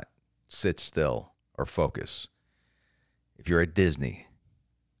cannot sit still or focus. If you're at Disney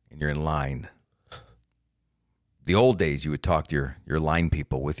and you're in line, the old days you would talk to your line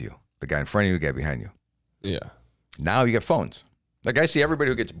people with you, the guy in front of you, the guy behind you. Yeah. Now you got phones. Like I see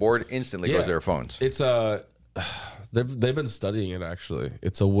everybody who gets bored instantly goes to their phones. It's they've been studying it actually.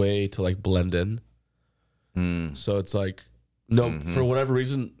 It's a way to like blend in. So it's like for whatever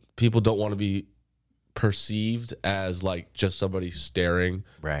reason, people don't want to be perceived as like just somebody staring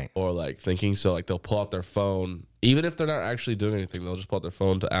Right. or like thinking. So like they'll pull out their phone, even if they're not actually doing anything. They'll just pull out their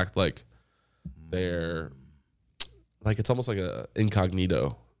phone to act like they're like, it's almost like a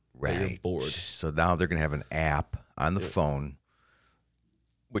incognito. That you're Right. bored. So now they're going to have an app on the phone,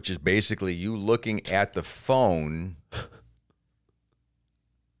 which is basically you looking at the phone.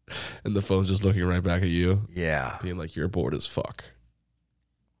 And the phone's just looking right back at you, Yeah. being like, you're bored as fuck.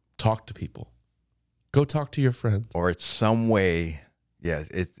 Talk to people. Go talk to your friends. Or it's some way. Yeah.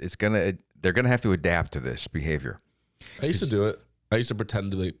 It's going to, they're going to have to adapt to this behavior. I used to do it. I used to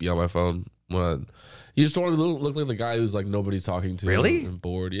pretend to like, be on my phone when you just don't want to look like the guy who's like nobody's talking to. Really? And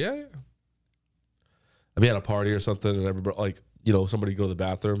bored. Yeah, yeah. I'd be at a party or something, and everybody like somebody go to the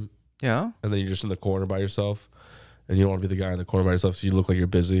bathroom, Yeah. and then you're just in the corner by yourself, and you don't want to be the guy in the corner by yourself, so you look like you're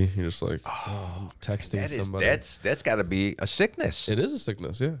busy. You're just like, I'm texting somebody. That's got to be a sickness. It is a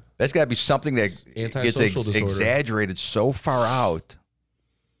sickness. Yeah. That's got to be something that It's gets antisocial disorder. exaggerated so far out.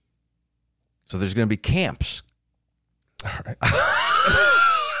 So there's going to be camps. All right.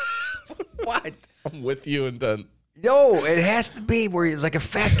 What? I'm with you, and then No, it has to be where it's like a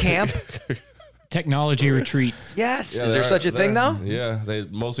fat camp. Technology retreats. Yes. Yeah, Is there such a thing now? Yeah, they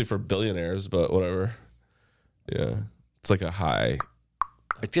mostly for billionaires, but whatever. Yeah, it's like a high.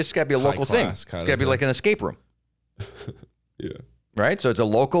 It just got to be a local thing. class It's kind got to of be thing. like an escape room, Yeah. right? So it's a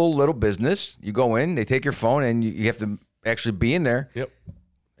local little business. You go in, they take your phone, and you have to actually be in there Yep.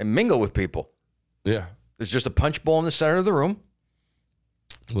 and mingle with people. Yeah. There's just a punch bowl in the center of the room.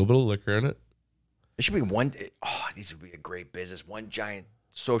 A little bit of liquor in it. It should be one. Oh, these would be a great business. One giant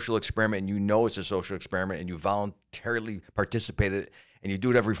social experiment, and you know it's a social experiment, and you voluntarily participated, and you do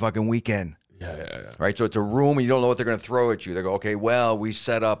it every fucking weekend. Yeah. Right? So it's a room, and you don't know what they're going to throw at you. They go, okay, well, we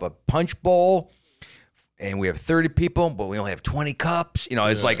set up a punch bowl, and we have 30 people, but we only have 20 cups.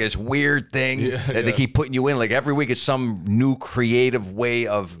 It's like this weird thing that they keep putting you in. Like every week is some new creative way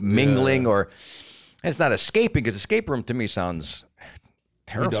of mingling, and it's not escaping, because escape room to me sounds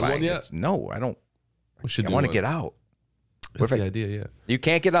terrifying. one yet? No, I don't. We should. I want to get out. That's the idea. Yeah. You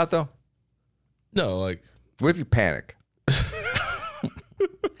can't get out though. No, like What if you panic?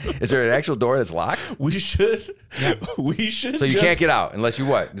 Is there an actual door that's locked? we should. We should. So you can't get out unless you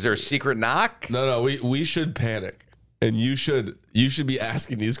what? Is there a secret knock? No. We should panic, and you should be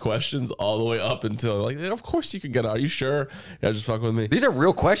asking these questions all the way up until like, of course you can get out. Are you sure? Yeah, just fuck with me. These are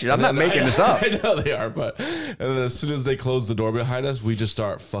real questions. I'm not making this up. I know they are, but and then as soon as they close the door behind us, we just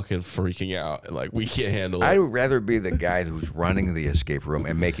start fucking freaking out and like we can't handle it. I would rather be the guy who's running the escape room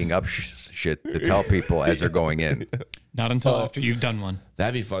and making up shit to tell people as they're going in. Not until after you've done one.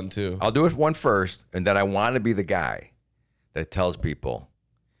 That'd be fun too. I'll do it one first, and then I want to be the guy that tells people,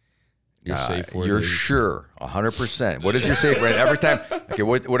 Your safe word. you're is- sure, 100%. What is your safe word? Every time, okay,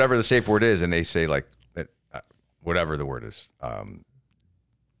 whatever the safe word is, and they say like, whatever the word is,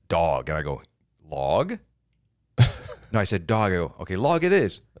 dog, and I go, log? No, I said dog. I go, okay, log it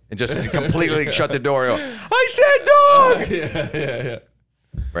is, and just completely shut the door. I go, I said dog. Yeah.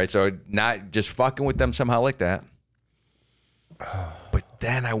 Right, so not just fucking with them somehow like that. But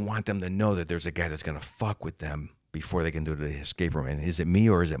then I want them to know that there's a guy that's gonna fuck with them before they can do the escape room. And is it me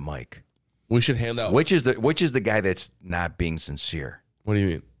or is it Mike? We should hand out. Which is the guy that's not being sincere? What do you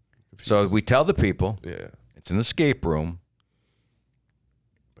mean? So we tell the people Yeah. it's an escape room,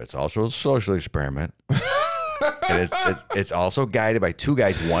 but it's also a social experiment. And it's also guided by two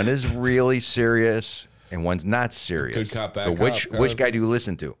guys. One is really serious and one's not serious. Good cop, bad so cop, which kind of. guy do you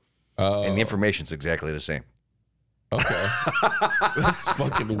listen to? Oh. And the information's exactly the same. Okay. That's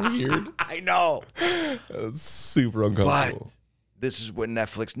fucking weird. I know. That's super But uncomfortable. this is what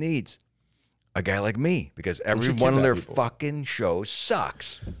Netflix needs. A guy like me, because every should one of kidnap their people. fucking shows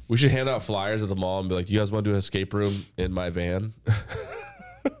sucks. We should hand out flyers at the mall and be like, "Do you guys want to do an escape room in my van?"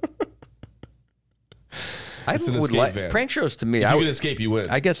 I It's an would escape like van. prank shows to me. If you can escape, you win.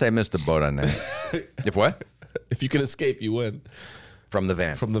 I guess I missed the boat on that. If what? If you can escape, you win From the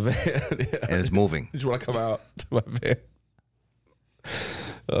van. from the van. Yeah. And it's moving. You just want to come out to my van.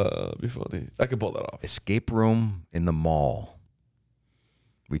 It'd be funny. I could pull that off. Escape room in the mall.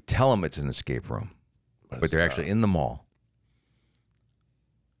 We tell them it's an escape room, but they're actually in the mall.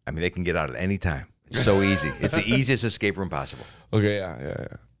 I mean, they can get out at any time. It's so easy. It's the easiest escape room possible. Okay, yeah.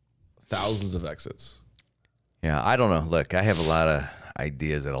 Thousands of exits. Yeah, I don't know. Look, I have a lot of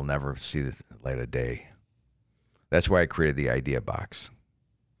ideas that'll never see the light of day. That's why I created the idea box.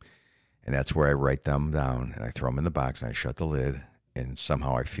 And that's where I write them down and I throw them in the box and I shut the lid. And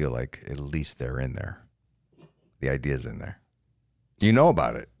somehow I feel like at least they're in there. The idea's in there. You know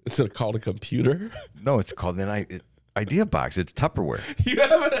about it. Is it called a computer? No, it's called an idea box. It's Tupperware. You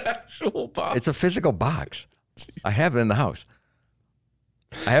have an actual box. It's a physical box. I have it in the house.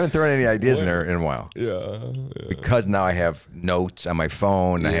 I haven't thrown any ideas in there in a while Yeah. because now I have notes on my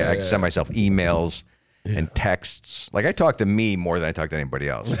phone. I can send myself emails and texts. Like I talk to me more than I talk to anybody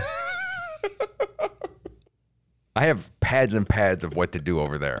else. I have pads and pads of what to do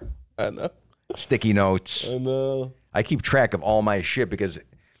over there. I know. Sticky notes. I know. I keep track of all my shit because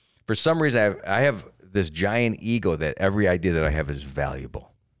for some reason I have this giant ego that every idea that I have is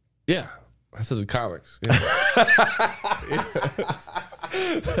valuable. Yeah. That says in comics. Yeah.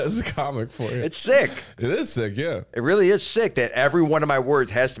 That's a comic for you. It's sick. It is sick, yeah. It really is sick that every one of my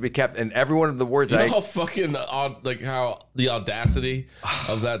words has to be kept, and every one of the words You know how fucking like how the audacity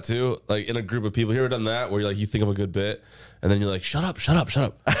of that too, like in a group of people. You ever done that where you're like you think of a good bit and then you're like shut up,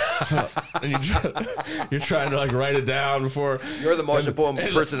 and you're trying to like write it down before you're the most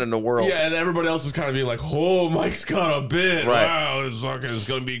important person in the world. Yeah, and everybody else is kind of being like, "Oh, Mike's got a bit. Right. Wow, it's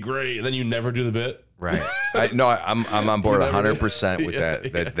gonna be great." And then you never do the bit. Right. I'm on board 100% with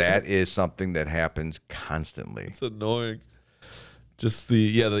that. That is something that happens constantly. It's annoying. Just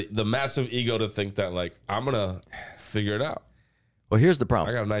the massive ego to think that like I'm gonna figure it out. Well, here's the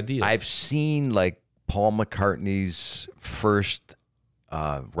problem. I got an idea. I've seen like Paul McCartney's first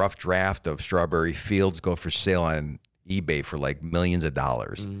rough draft of Strawberry Fields go for sale on eBay for like millions of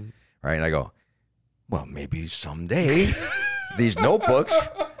dollars. Right. And I go, well, maybe someday these notebooks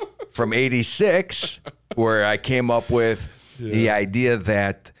from 86 where I came up with the idea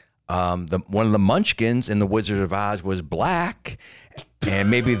that one of the Munchkins in The Wizard of Oz was black. And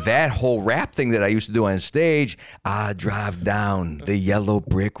maybe that whole rap thing that I used to do on stage, I drive down the yellow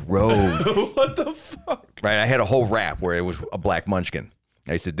brick road. What the fuck? Right, I had a whole rap where it was a black Munchkin.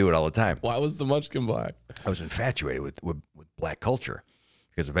 I used to do it all the time. Why was the Munchkin black? I was infatuated with black culture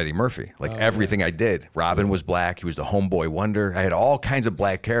because of Eddie Murphy. Like everything I did. Robin was black. He was the homeboy wonder. I had all kinds of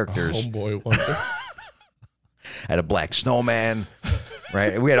black characters. Homeboy wonder. I had a black snowman.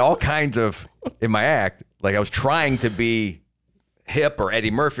 Right, we had all kinds of in my act. Like I was trying to be hip or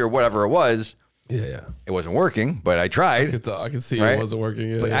Eddie Murphy or whatever it was. Yeah. It wasn't working, but I tried. I can see Right? it wasn't working.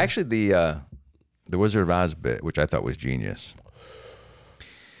 Yeah, But actually, the Wizard of Oz bit, which I thought was genius,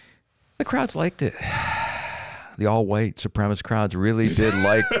 the crowds liked it. The all-white supremacist crowds really did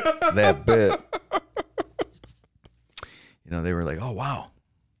like that bit. You know, they were like, "Oh wow,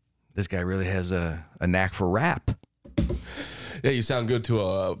 this guy really has a knack for rap." Yeah, you sound good to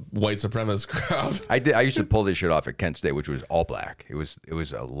a white supremacist crowd. I used to pull this shit off at Kent State, which was all black. It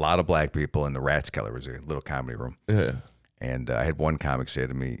was a lot of black people, and the Rathskeller was a little comedy room. Yeah. And I had one comic say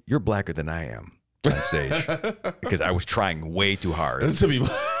to me, "You're blacker than I am." On stage because I was trying way too hard To be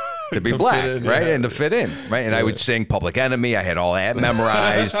black, in, right? yeah. And to fit in, right? And I would sing Public Enemy. I had all that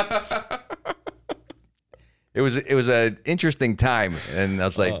memorized. It was an interesting time, and I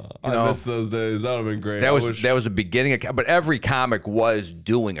was like, I miss those days. That would have been great. that was the beginning of. But every comic was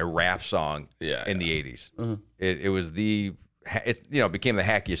doing a rap song in the '80s. It was it became the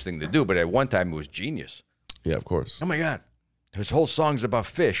hackiest thing to do. But at one time, it was genius. Yeah, of course. Oh my God, there's whole songs about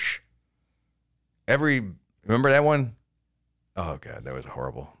fish. Remember that one? Oh God, that was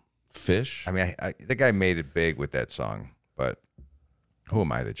horrible. Fish? I mean, I the guy made it big with that song, but who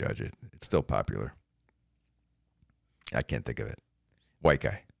am I to judge it? It's still popular. I can't think of it. White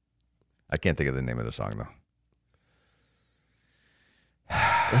guy. I can't think of the name of the song though.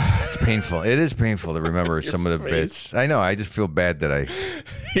 It's painful. It is painful to remember some of the bits. I know. I just feel bad that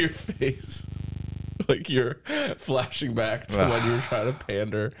Your face. Like you're flashing back to when you were trying to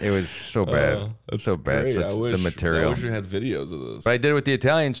pander. it was so bad. That's so bad. great. Such the I material. wish we had videos of this. But I did it with the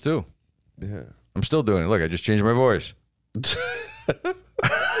Italians too. Yeah. I'm still doing it. Look, I just changed my voice.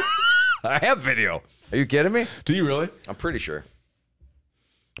 I have video. Are you kidding me? Do you really? I'm pretty sure.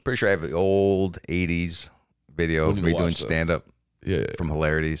 I have the old 80s video We of need me to doing watch this. stand-up from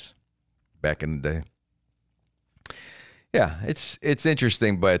Hilarities back in the day. Yeah, it's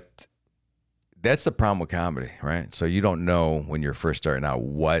interesting, but that's the problem with comedy, right? So you don't know when you're first starting out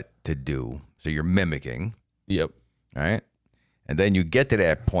what to do. So you're mimicking, Yep. right? And then you get to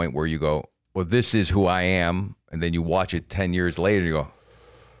that point where you go, well, this is who I am. And then you watch it 10 years later and you go,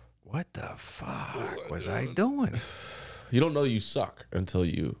 what the fuck was I doing? You don't know you suck until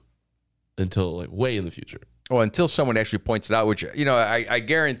like way in the future. Well, until someone actually points it out, which, I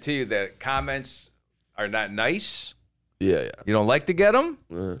guarantee you that comments are not nice. Yeah. You don't like to get them,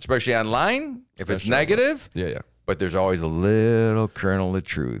 especially online, if it's negative. Yeah. But there's always a little kernel of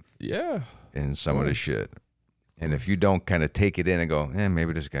truth Yeah. in some of the shit. And if you don't kind of take it in and go,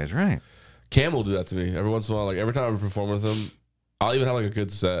 maybe this guy's right. Cam will do that to me every once in a while. Like every time I perform with him, I'll even have like a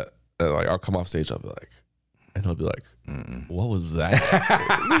good set. And like I'll come off stage, I'll be like, and he'll be like, what was that?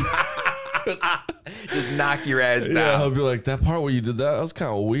 Just knock your ass Yeah, down. he'll be like, that part where you did that was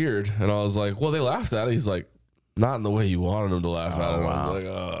kind of weird. And I was like, well, they laughed at it. He's like, not in the way you wanted them to laugh at it. And I was like,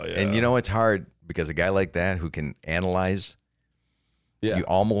 oh, yeah. And you know, it's hard because a guy like that who can analyze, yeah. you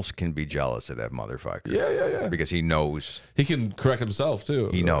almost can be jealous of that motherfucker. Yeah. Because he knows. He can correct himself, too.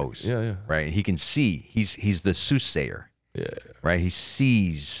 He knows. Yeah. Right? He can see. He's the soothsayer. Yeah. Right? He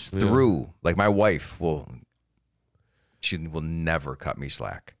sees through. Like my wife she will never cut me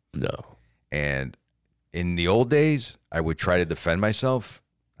slack. No. And in the old days, I would try to defend myself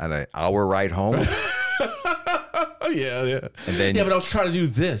on an hour ride home. Yeah. And then Yeah, but I was trying to do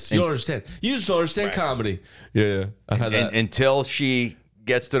this. You don't understand. You just don't understand comedy. Yeah. I've had that. until she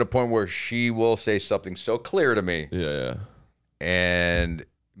gets to the point where she will say something so clear to me Yeah. and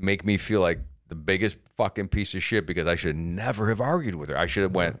make me feel like the biggest fucking piece of shit because I should never have argued with her. I should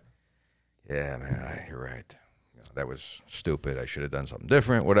have went, yeah, man, you're right. That was stupid. I should have done something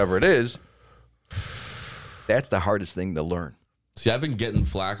different, whatever it is. That's the hardest thing to learn. See, I've been getting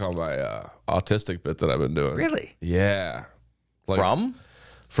flack on my autistic bit that I've been doing. Really? Yeah. Like,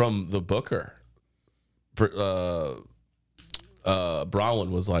 From the booker.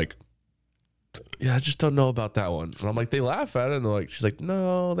 Bronwyn was like, yeah, I just don't know about that one. And I'm like, they laugh at it. And they're like, she's like,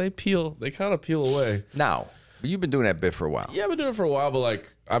 no, they kind of peel away. Now, you've been doing that bit for a while. Yeah, I've been doing it for a while, but like,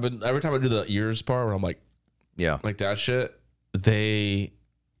 every time I do the ears part where I'm like, Yeah. like that shit, they're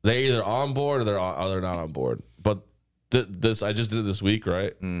either on board or they're not on board. But this I just did it this week,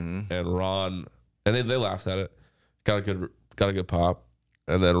 right? Mm-hmm. And Ron, and they laughed at it, got a good pop,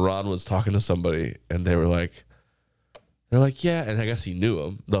 and then Ron was talking to somebody, and they're like, yeah, and I guess he knew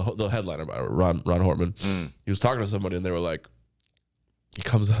him, the headliner, Ron Hortman. He was talking to somebody, and they were like,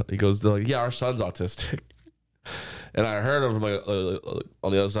 he goes, they're like, yeah, our son's autistic. And I heard him like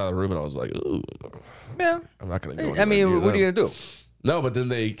on the other side of the room, and I was like, ooh. Yeah. I'm not gonna go. I mean, what are you gonna do? No, but then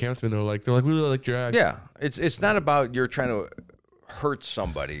they came up to me and they were like, we really liked your act. Yeah. It's not about you're trying to hurt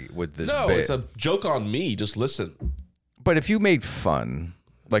somebody with this No, bit. it's a joke on me. Just listen. But if you made fun,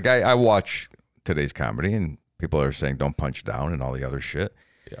 like I watch today's comedy and people are saying don't punch down and all the other shit.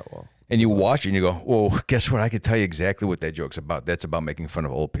 Yeah, well. And you watch it and you go, well, guess what? I could tell you exactly what that joke's about. That's about making fun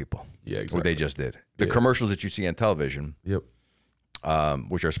of old people. Yeah, exactly. What they just did. The commercials that you see on television, Yep.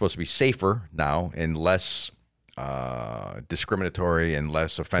 which are supposed to be safer now and less discriminatory and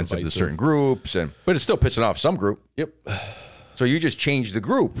less offensive Divisive. to certain groups, but it's still pissing off some group. Yep. So you just change the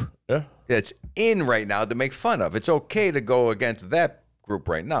group Yeah. that's in right now to make fun of. It's okay to go against that group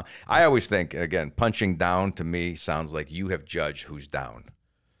right now. I always think, again, punching down to me sounds like you have judged who's down.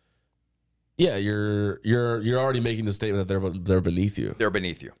 Yeah, you're already making the statement that they're beneath you. They're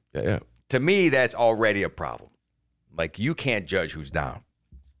beneath you. Yeah. To me, that's already a problem. Like, you can't judge who's down.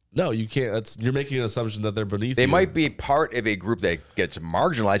 No, you can't. You're making an assumption that they're beneath They you. might be part of a group that gets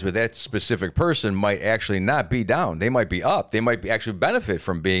marginalized, but that specific person might actually not be down. They might be up. They might actually benefit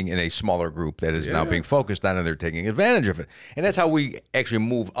from being in a smaller group that is now being focused on, and they're taking advantage of it. And that's how we actually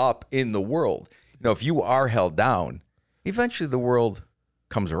move up in the world. You know, if you are held down, eventually the world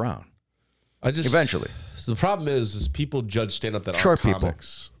comes around. Eventually. So the problem is people judge stand-up that Short aren't people.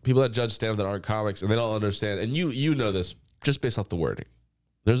 comics. People that judge stand-up that aren't comics, and they don't understand. And you know this just based off the wording.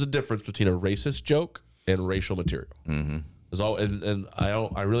 There's a difference between a racist joke and racial material. Mm-hmm. And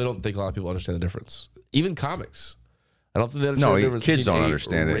I really don't think a lot of people understand the difference. Even comics, I don't think they understand the difference. Kids between don't a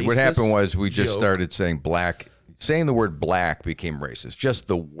understand it. What happened was we just joke. started saying black. Saying the word black became racist. Just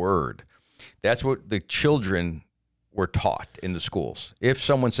the word. That's what the children were taught in the schools. If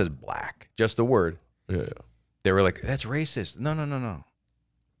someone says black, just the word, they were like, that's racist. No.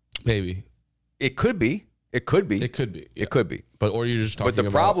 Maybe. It could be. It could be. It could be. Yeah. It could be. But or you're just talking But the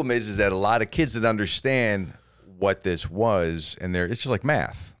about, problem is that a lot of kids didn't understand what this was, and it's just like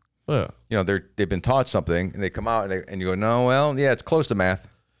math. Yeah. You know, they've been taught something, and they come out and you go, no, well, yeah, it's close to math.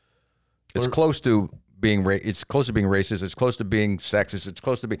 It's close to being it's close to being racist. It's close to being sexist. It's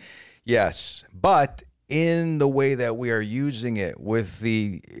close to being yes, but in the way that we are using it with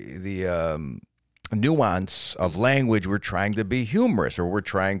the nuance of language, we're trying to be humorous, or we're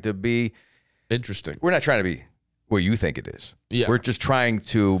trying to be interesting. We're not trying to be what you think it is. Yeah. We're just trying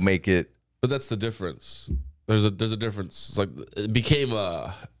to make it. But that's the difference. There's a difference. It's like it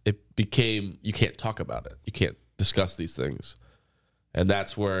became you can't talk about it. You can't discuss these things. And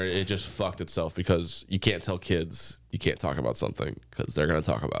that's where it just fucked itself, because you can't tell kids you can't talk about something because they're going to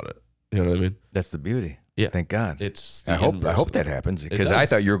talk about it. You know what I mean? That's the beauty. Yeah. Thank God. It's I the hope inverse of that it. happens, It because I does.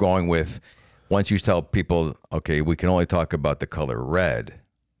 thought you were going with once you tell people, okay, we can only talk about the color red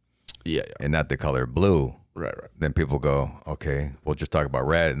Yeah. and not the color blue. Right. Then people go, okay, we'll just talk about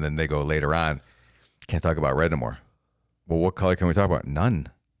red. And then they go later on, can't talk about red anymore. Well, what color can we talk about? None.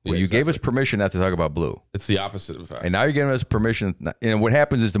 Well, you gave us permission not to talk about blue. It's the opposite, in fact. And now you're giving us permission. And what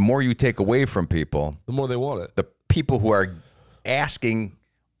happens is the more you take away from people, The more they want it. the people who are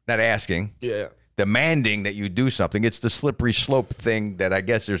not asking, Yeah. demanding that you do something, it's the slippery slope thing that I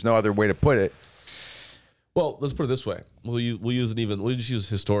guess there's no other way to put it. Well, let's put it this way. We'll just use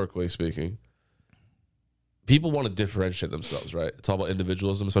historically speaking. People want to differentiate themselves, right? It's all about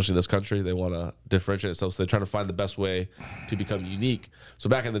individualism, especially in this country. They want to differentiate themselves. So they're trying to find the best way to become unique. So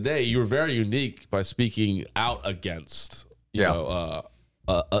back in the day, you were very unique by speaking out against,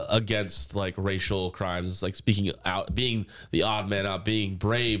 against like racial crimes, like speaking out, being the odd man out, being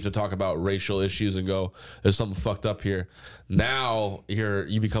brave to talk about racial issues and go, there's something fucked up here. Now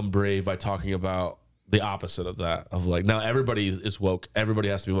you become brave by talking about the opposite of that, of like, now everybody is woke. Everybody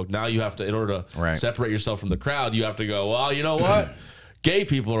has to be woke. Now you have to, in order to separate yourself from the crowd, you have to go, well, you know what? Gay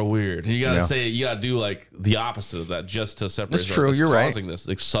people are weird. And you got to you got to do like the opposite of that just to separate That's yourself. true. It's You're causing right. this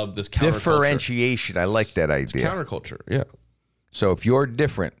counterculture. Differentiation. I like that idea. It's counterculture. Yeah. So if you're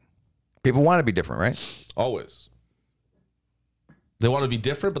different, people want to be different, right? Always. They want to be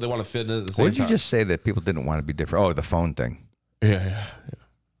different, but they want to fit in at the same What did time. you just say that people didn't want to be different? Oh, the phone thing. Yeah.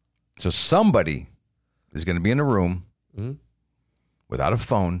 So somebody is going to be in a room without a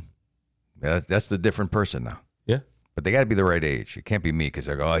phone. That's the different person now. Yeah. But they got to be the right age. It can't be me because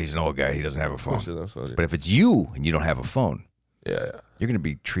I go, oh, he's an old guy. He doesn't have a phone. But But if it's you and you don't have a phone, yeah. you're going to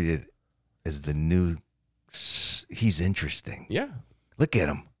be treated as the new, he's interesting. Yeah. Look at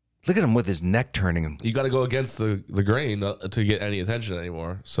him. Look at him with his neck turning. You got to go against the grain to get any attention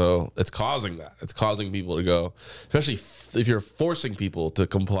anymore. So it's causing that. It's causing people to go, especially if you're forcing people to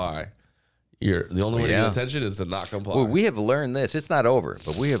comply. The only way to get attention is to not comply. Well, we have learned this. It's not over,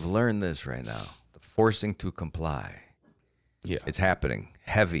 but we have learned this right now. The forcing to comply. Yeah. It's happening.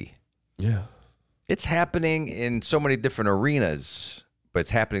 Heavy. Yeah. It's happening in so many different arenas, but it's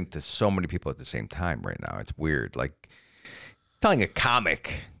happening to so many people at the same time right now. It's weird. Like telling a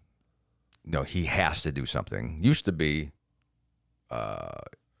comic, he has to do something. Used to be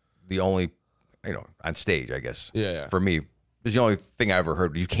the only, on stage, I guess. Yeah. For me, it's the only thing I ever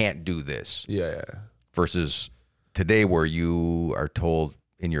heard. You can't do this. Yeah. Versus today where you are told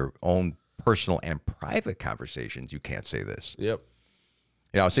in your own personal and private conversations, you can't say this. Yep.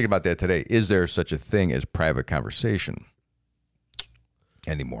 I was thinking about that today. Is there such a thing as private conversation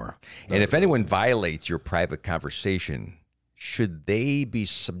anymore? And if anyone violates your private conversation, should they be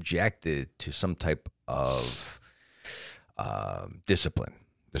subjected to some type of discipline?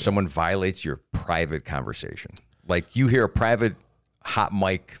 If someone violates your private conversation, like you hear a private hot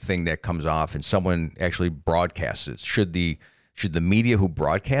mic thing that comes off and someone actually broadcasts it, should the media who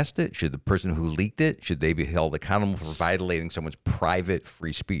broadcast it, should the person who leaked it, should they be held accountable for violating someone's private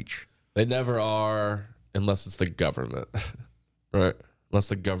free speech? They never are unless it's the government, right? Unless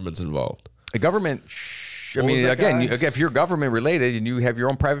the government's involved. The government, if you're government related and you have your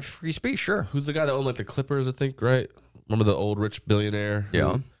own private free speech, sure. Who's the guy that owned like the Clippers, I think, right? Remember the old rich billionaire?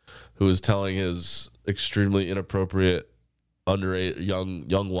 Who was telling his extremely inappropriate underage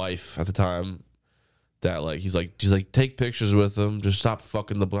young wife at the time that he's like take pictures with them, just stop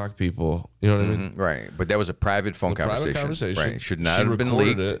fucking the black people. You know what I mean? Right. But that was a private phone conversation. Right. Should not have been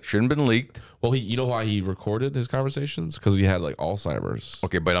leaked. Shouldn't have been leaked. Well, you know why he recorded his conversations? Because he had Alzheimer's.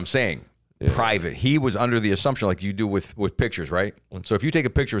 Okay, but I'm saying private. He was under the assumption like you do with pictures, right? So if you take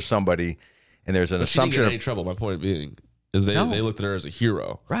a picture of somebody and there's an assumption she didn't get any trouble. My point being is they looked at her as a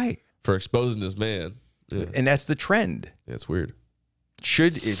hero. Right. For exposing this man. Yeah. And that's the trend. Yeah, it's weird.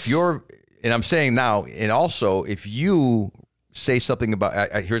 And I'm saying now, and also if you say something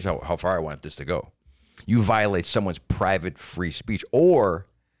about, here's how far I want this to go. You violate someone's private free speech. Or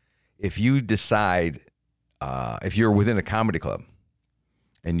if you decide, if you're within a comedy club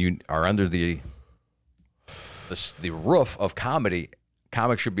and you are under the roof of comedy,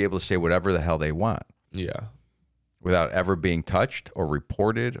 comics should be able to say whatever the hell they want. Yeah. Without ever being touched or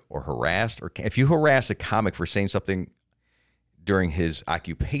reported or harassed. Or if you harass a comic for saying something during his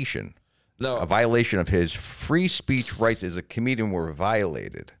occupation, a violation of his free speech rights as a comedian were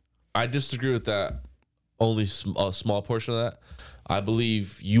violated. I disagree with that. Only a small portion of that. I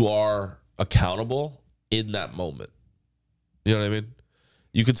believe you are accountable in that moment. You know what I mean?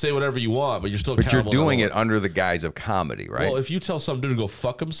 You could say whatever you want, but you're still accountable. But you're doing it under the guise of comedy, right? Well, if you tell some dude to go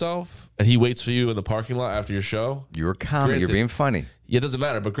fuck himself and he waits for you in the parking lot after your show, you're comedy. You're being funny. Yeah, it doesn't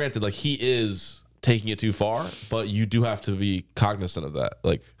matter. But granted, he is taking it too far, but you do have to be cognizant of that.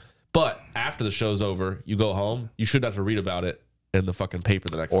 But after the show's over, you go home, you shouldn't have to read about it in the fucking paper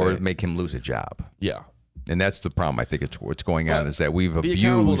the next day. Or make him lose a job. Yeah. And that's the problem. I think it's what's going on But is that we've Be abused.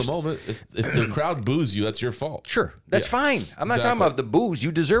 accountable in the moment. If the crowd boos you, that's your fault. Sure, that's fine. I'm not talking Exactly. about the booze.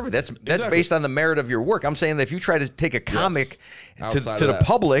 You deserve it. That's Exactly. based on the merit of your work. I'm saying that if you try to take a comic Outside to of the that.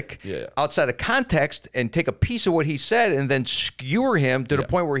 public Yeah. outside of context and take a piece of what he said and then skewer him to the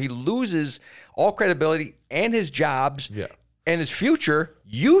point where he loses all credibility and his jobs Yeah. and his future,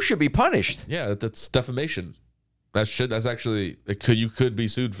 you should be punished. Yeah, that's defamation. That's actually you could be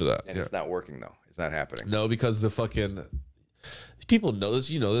sued for that. And it's not working though. It's not happening. No, because the fucking people know this.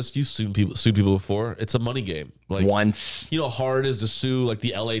 You know this. You sued people before. It's a money game. Like Once. you know how hard it is to sue like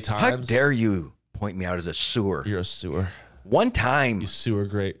the LA Times. How dare you point me out as a sewer? You're a sewer. One time, You sewer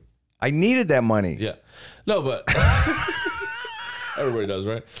great. I needed that money. Yeah. No, but everybody does,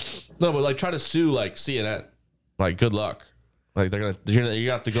 right? No, but like try to sue like CNN. Like good luck. Like you're gonna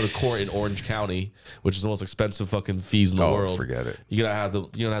have to go to court in Orange County, which is the most expensive fucking fees in the world. Forget it. You don't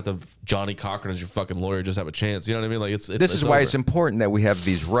have to Johnny Cochran as your fucking lawyer just have a chance. You know what I mean? Like it's This is why over. it's important that we have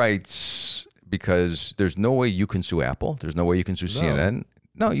these rights because there's no way you can sue Apple. There's no way you can sue CNN.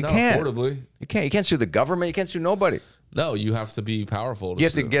 No, you Not can't. affordably. You can't. You can't sue the government. You can't sue nobody. No, you have to be powerful. You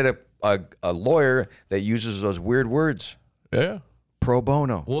have to get a lawyer that uses those weird words. yeah. Pro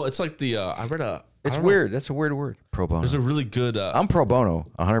bono. Well, it's like the I read a. It's I don't know. weird. That's a weird word. Pro bono. There's a really good I'm pro bono,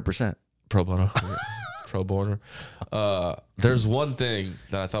 100%. pro bono, pro bono. There's one thing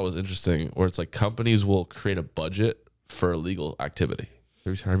that I thought was interesting where it's like companies will create a budget for illegal activity.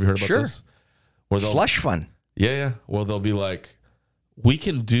 Have you heard about Sure. this? Where they'll, Slush fund. yeah. Well, they'll be like, we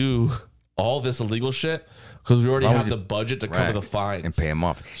can do all this illegal shit because we already have the budget to cover Right. the fines And pay them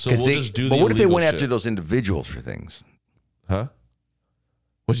off. So 'Cause we'll they- just do But the what if they illegal went after shit. those individuals for things? Huh?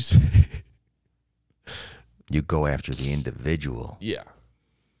 What'd you say? You go after the individual, Yeah.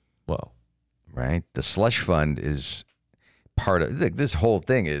 Well, right? The slush fund is part of this whole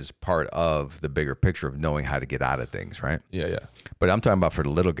thing is part of the bigger picture of knowing how to get out of things, right? yeah. But I'm talking about for the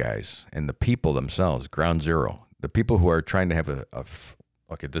little guys and the people themselves, ground zero, the people who are trying to have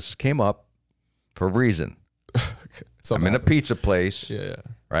okay, this came up for a reason. I'm in a pizza place, Yeah.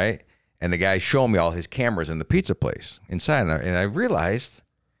 right? And the guy showed me all his cameras in the pizza place inside, and I realized,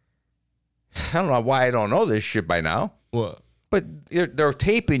 I don't know why I don't know this shit by now, What? but they're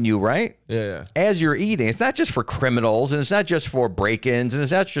taping you, right? Yeah. As you're eating. It's not just for criminals, and it's not just for break-ins, and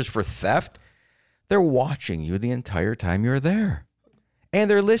it's not just for theft. They're watching you the entire time you're there, and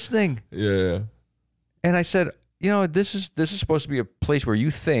they're listening. Yeah. And I said, this is supposed to be a place where you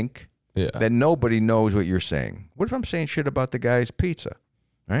think Yeah. that nobody knows what you're saying. What if I'm saying shit about the guy's pizza,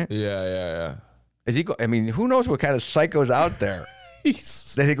 right? Yeah. Is he? I mean, who knows what kind of psycho's out there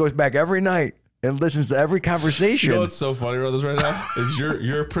that he goes back every night and listens to every conversation. You know what's so funny about this right now is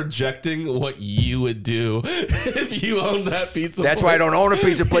you're projecting what you would do if you owned that pizza. That's why I don't own a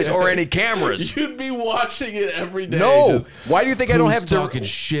pizza place or any cameras. You'd be watching it every day. No. just, Why do you think I don't "Who's have talking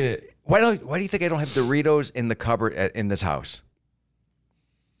shit? Why do you think I don't have Doritos in the cupboard in this house?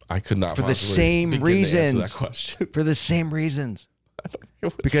 I could not For the possibly same begin to answer reasons. that question. For the same reasons.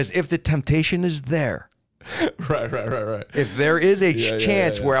 Because if the temptation is there, Right. if there is a Yeah,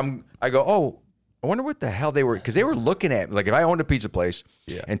 chance yeah. where I go, oh, I wonder what the hell they were, because they were looking at me. Like if I owned a pizza place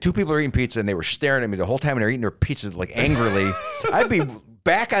and two people are eating pizza and they were staring at me the whole time and they're eating their pizza like angrily, I'd be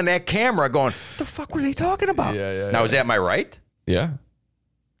back on that camera going, what the fuck were they talking about? Now, is that my right? Yeah.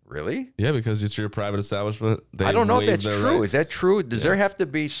 Really? Yeah, because it's your private establishment. I don't know if They've that's waived true. their Is that rights. true? Does there have to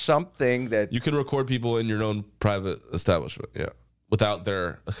be something that... You can record people in your own private establishment, without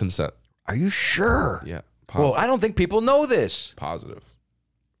their consent. Are you sure? Yeah. Well, I don't think people know this. Positive.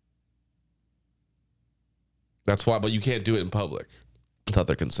 That's why, but you can't do it in public without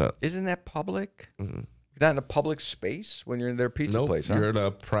their consent. Isn't that public? Mm-hmm. You're not in a public space when you're in their pizza Nope, place, huh? you're in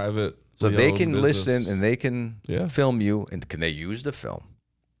a private. So they can listen and they can Yeah. film you. And can they use the film?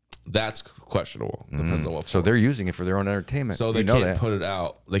 That's questionable. Depends on what. So form. they're using it for their own entertainment. So they You know can't that. put it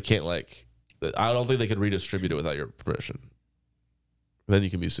out. They can't I don't think they could redistribute it without your permission. Then you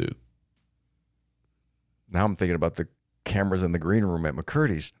can be sued. Now I'm thinking about the cameras in the green room at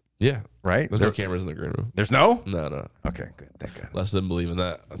McCurdy's, Yeah. right? There's no cameras in the green room. There's no? No. Okay, good. Thank God. Less than believe in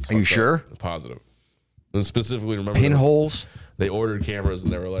that. That's Are you fucked up. sure? Positive. And specifically, remember Pinholes? they ordered cameras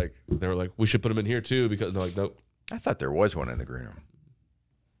and they were like, we should put them in here too because they're like, nope. I thought there was one in the green room.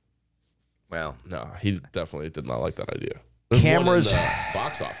 Well, No, he definitely did not like that idea. There's Cameras- one in the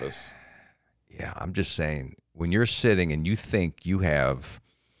box office. yeah, I'm just saying, when you're sitting and you think you have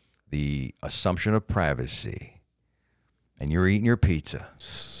the assumption of privacy and you're eating your pizza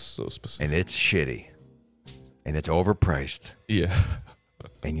So specific. and it's shitty and it's overpriced Yeah.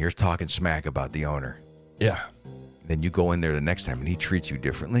 and you're talking smack about the owner, Yeah. then you go in there the next time and he treats you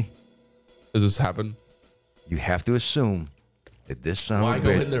differently. Does this happen? you have to assume that this son Why of a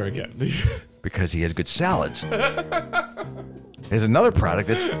go bitch, in there again? because he has good salads. There's another product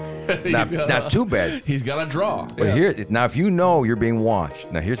that's not too bad. He's got a draw. But here, now, if you know you're being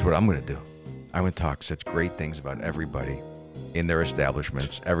watched, now here's what I'm going to do. I'm going to talk such great things about everybody in their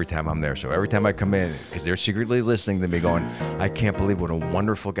establishments every time I'm there. So every time I come in, because they're secretly listening to me going, I can't believe what a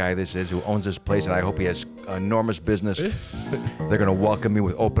wonderful guy this is who owns this place, and I hope he has enormous business. They're going to welcome me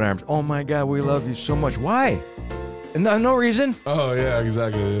with open arms. Oh my God, we love you so much. Why? No reason. Oh, yeah,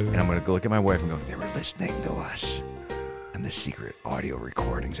 exactly. And I'm going to go look at my wife and go, they were listening to us and the secret audio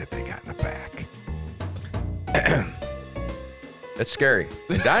recordings that they got in the back. That's scary.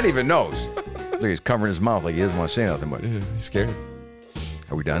 Don even knows. Look, he's covering his mouth like he doesn't want to say nothing. But Yeah, he's scared.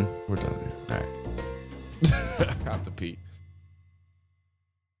 are we done? We're done. All right. Have to pee.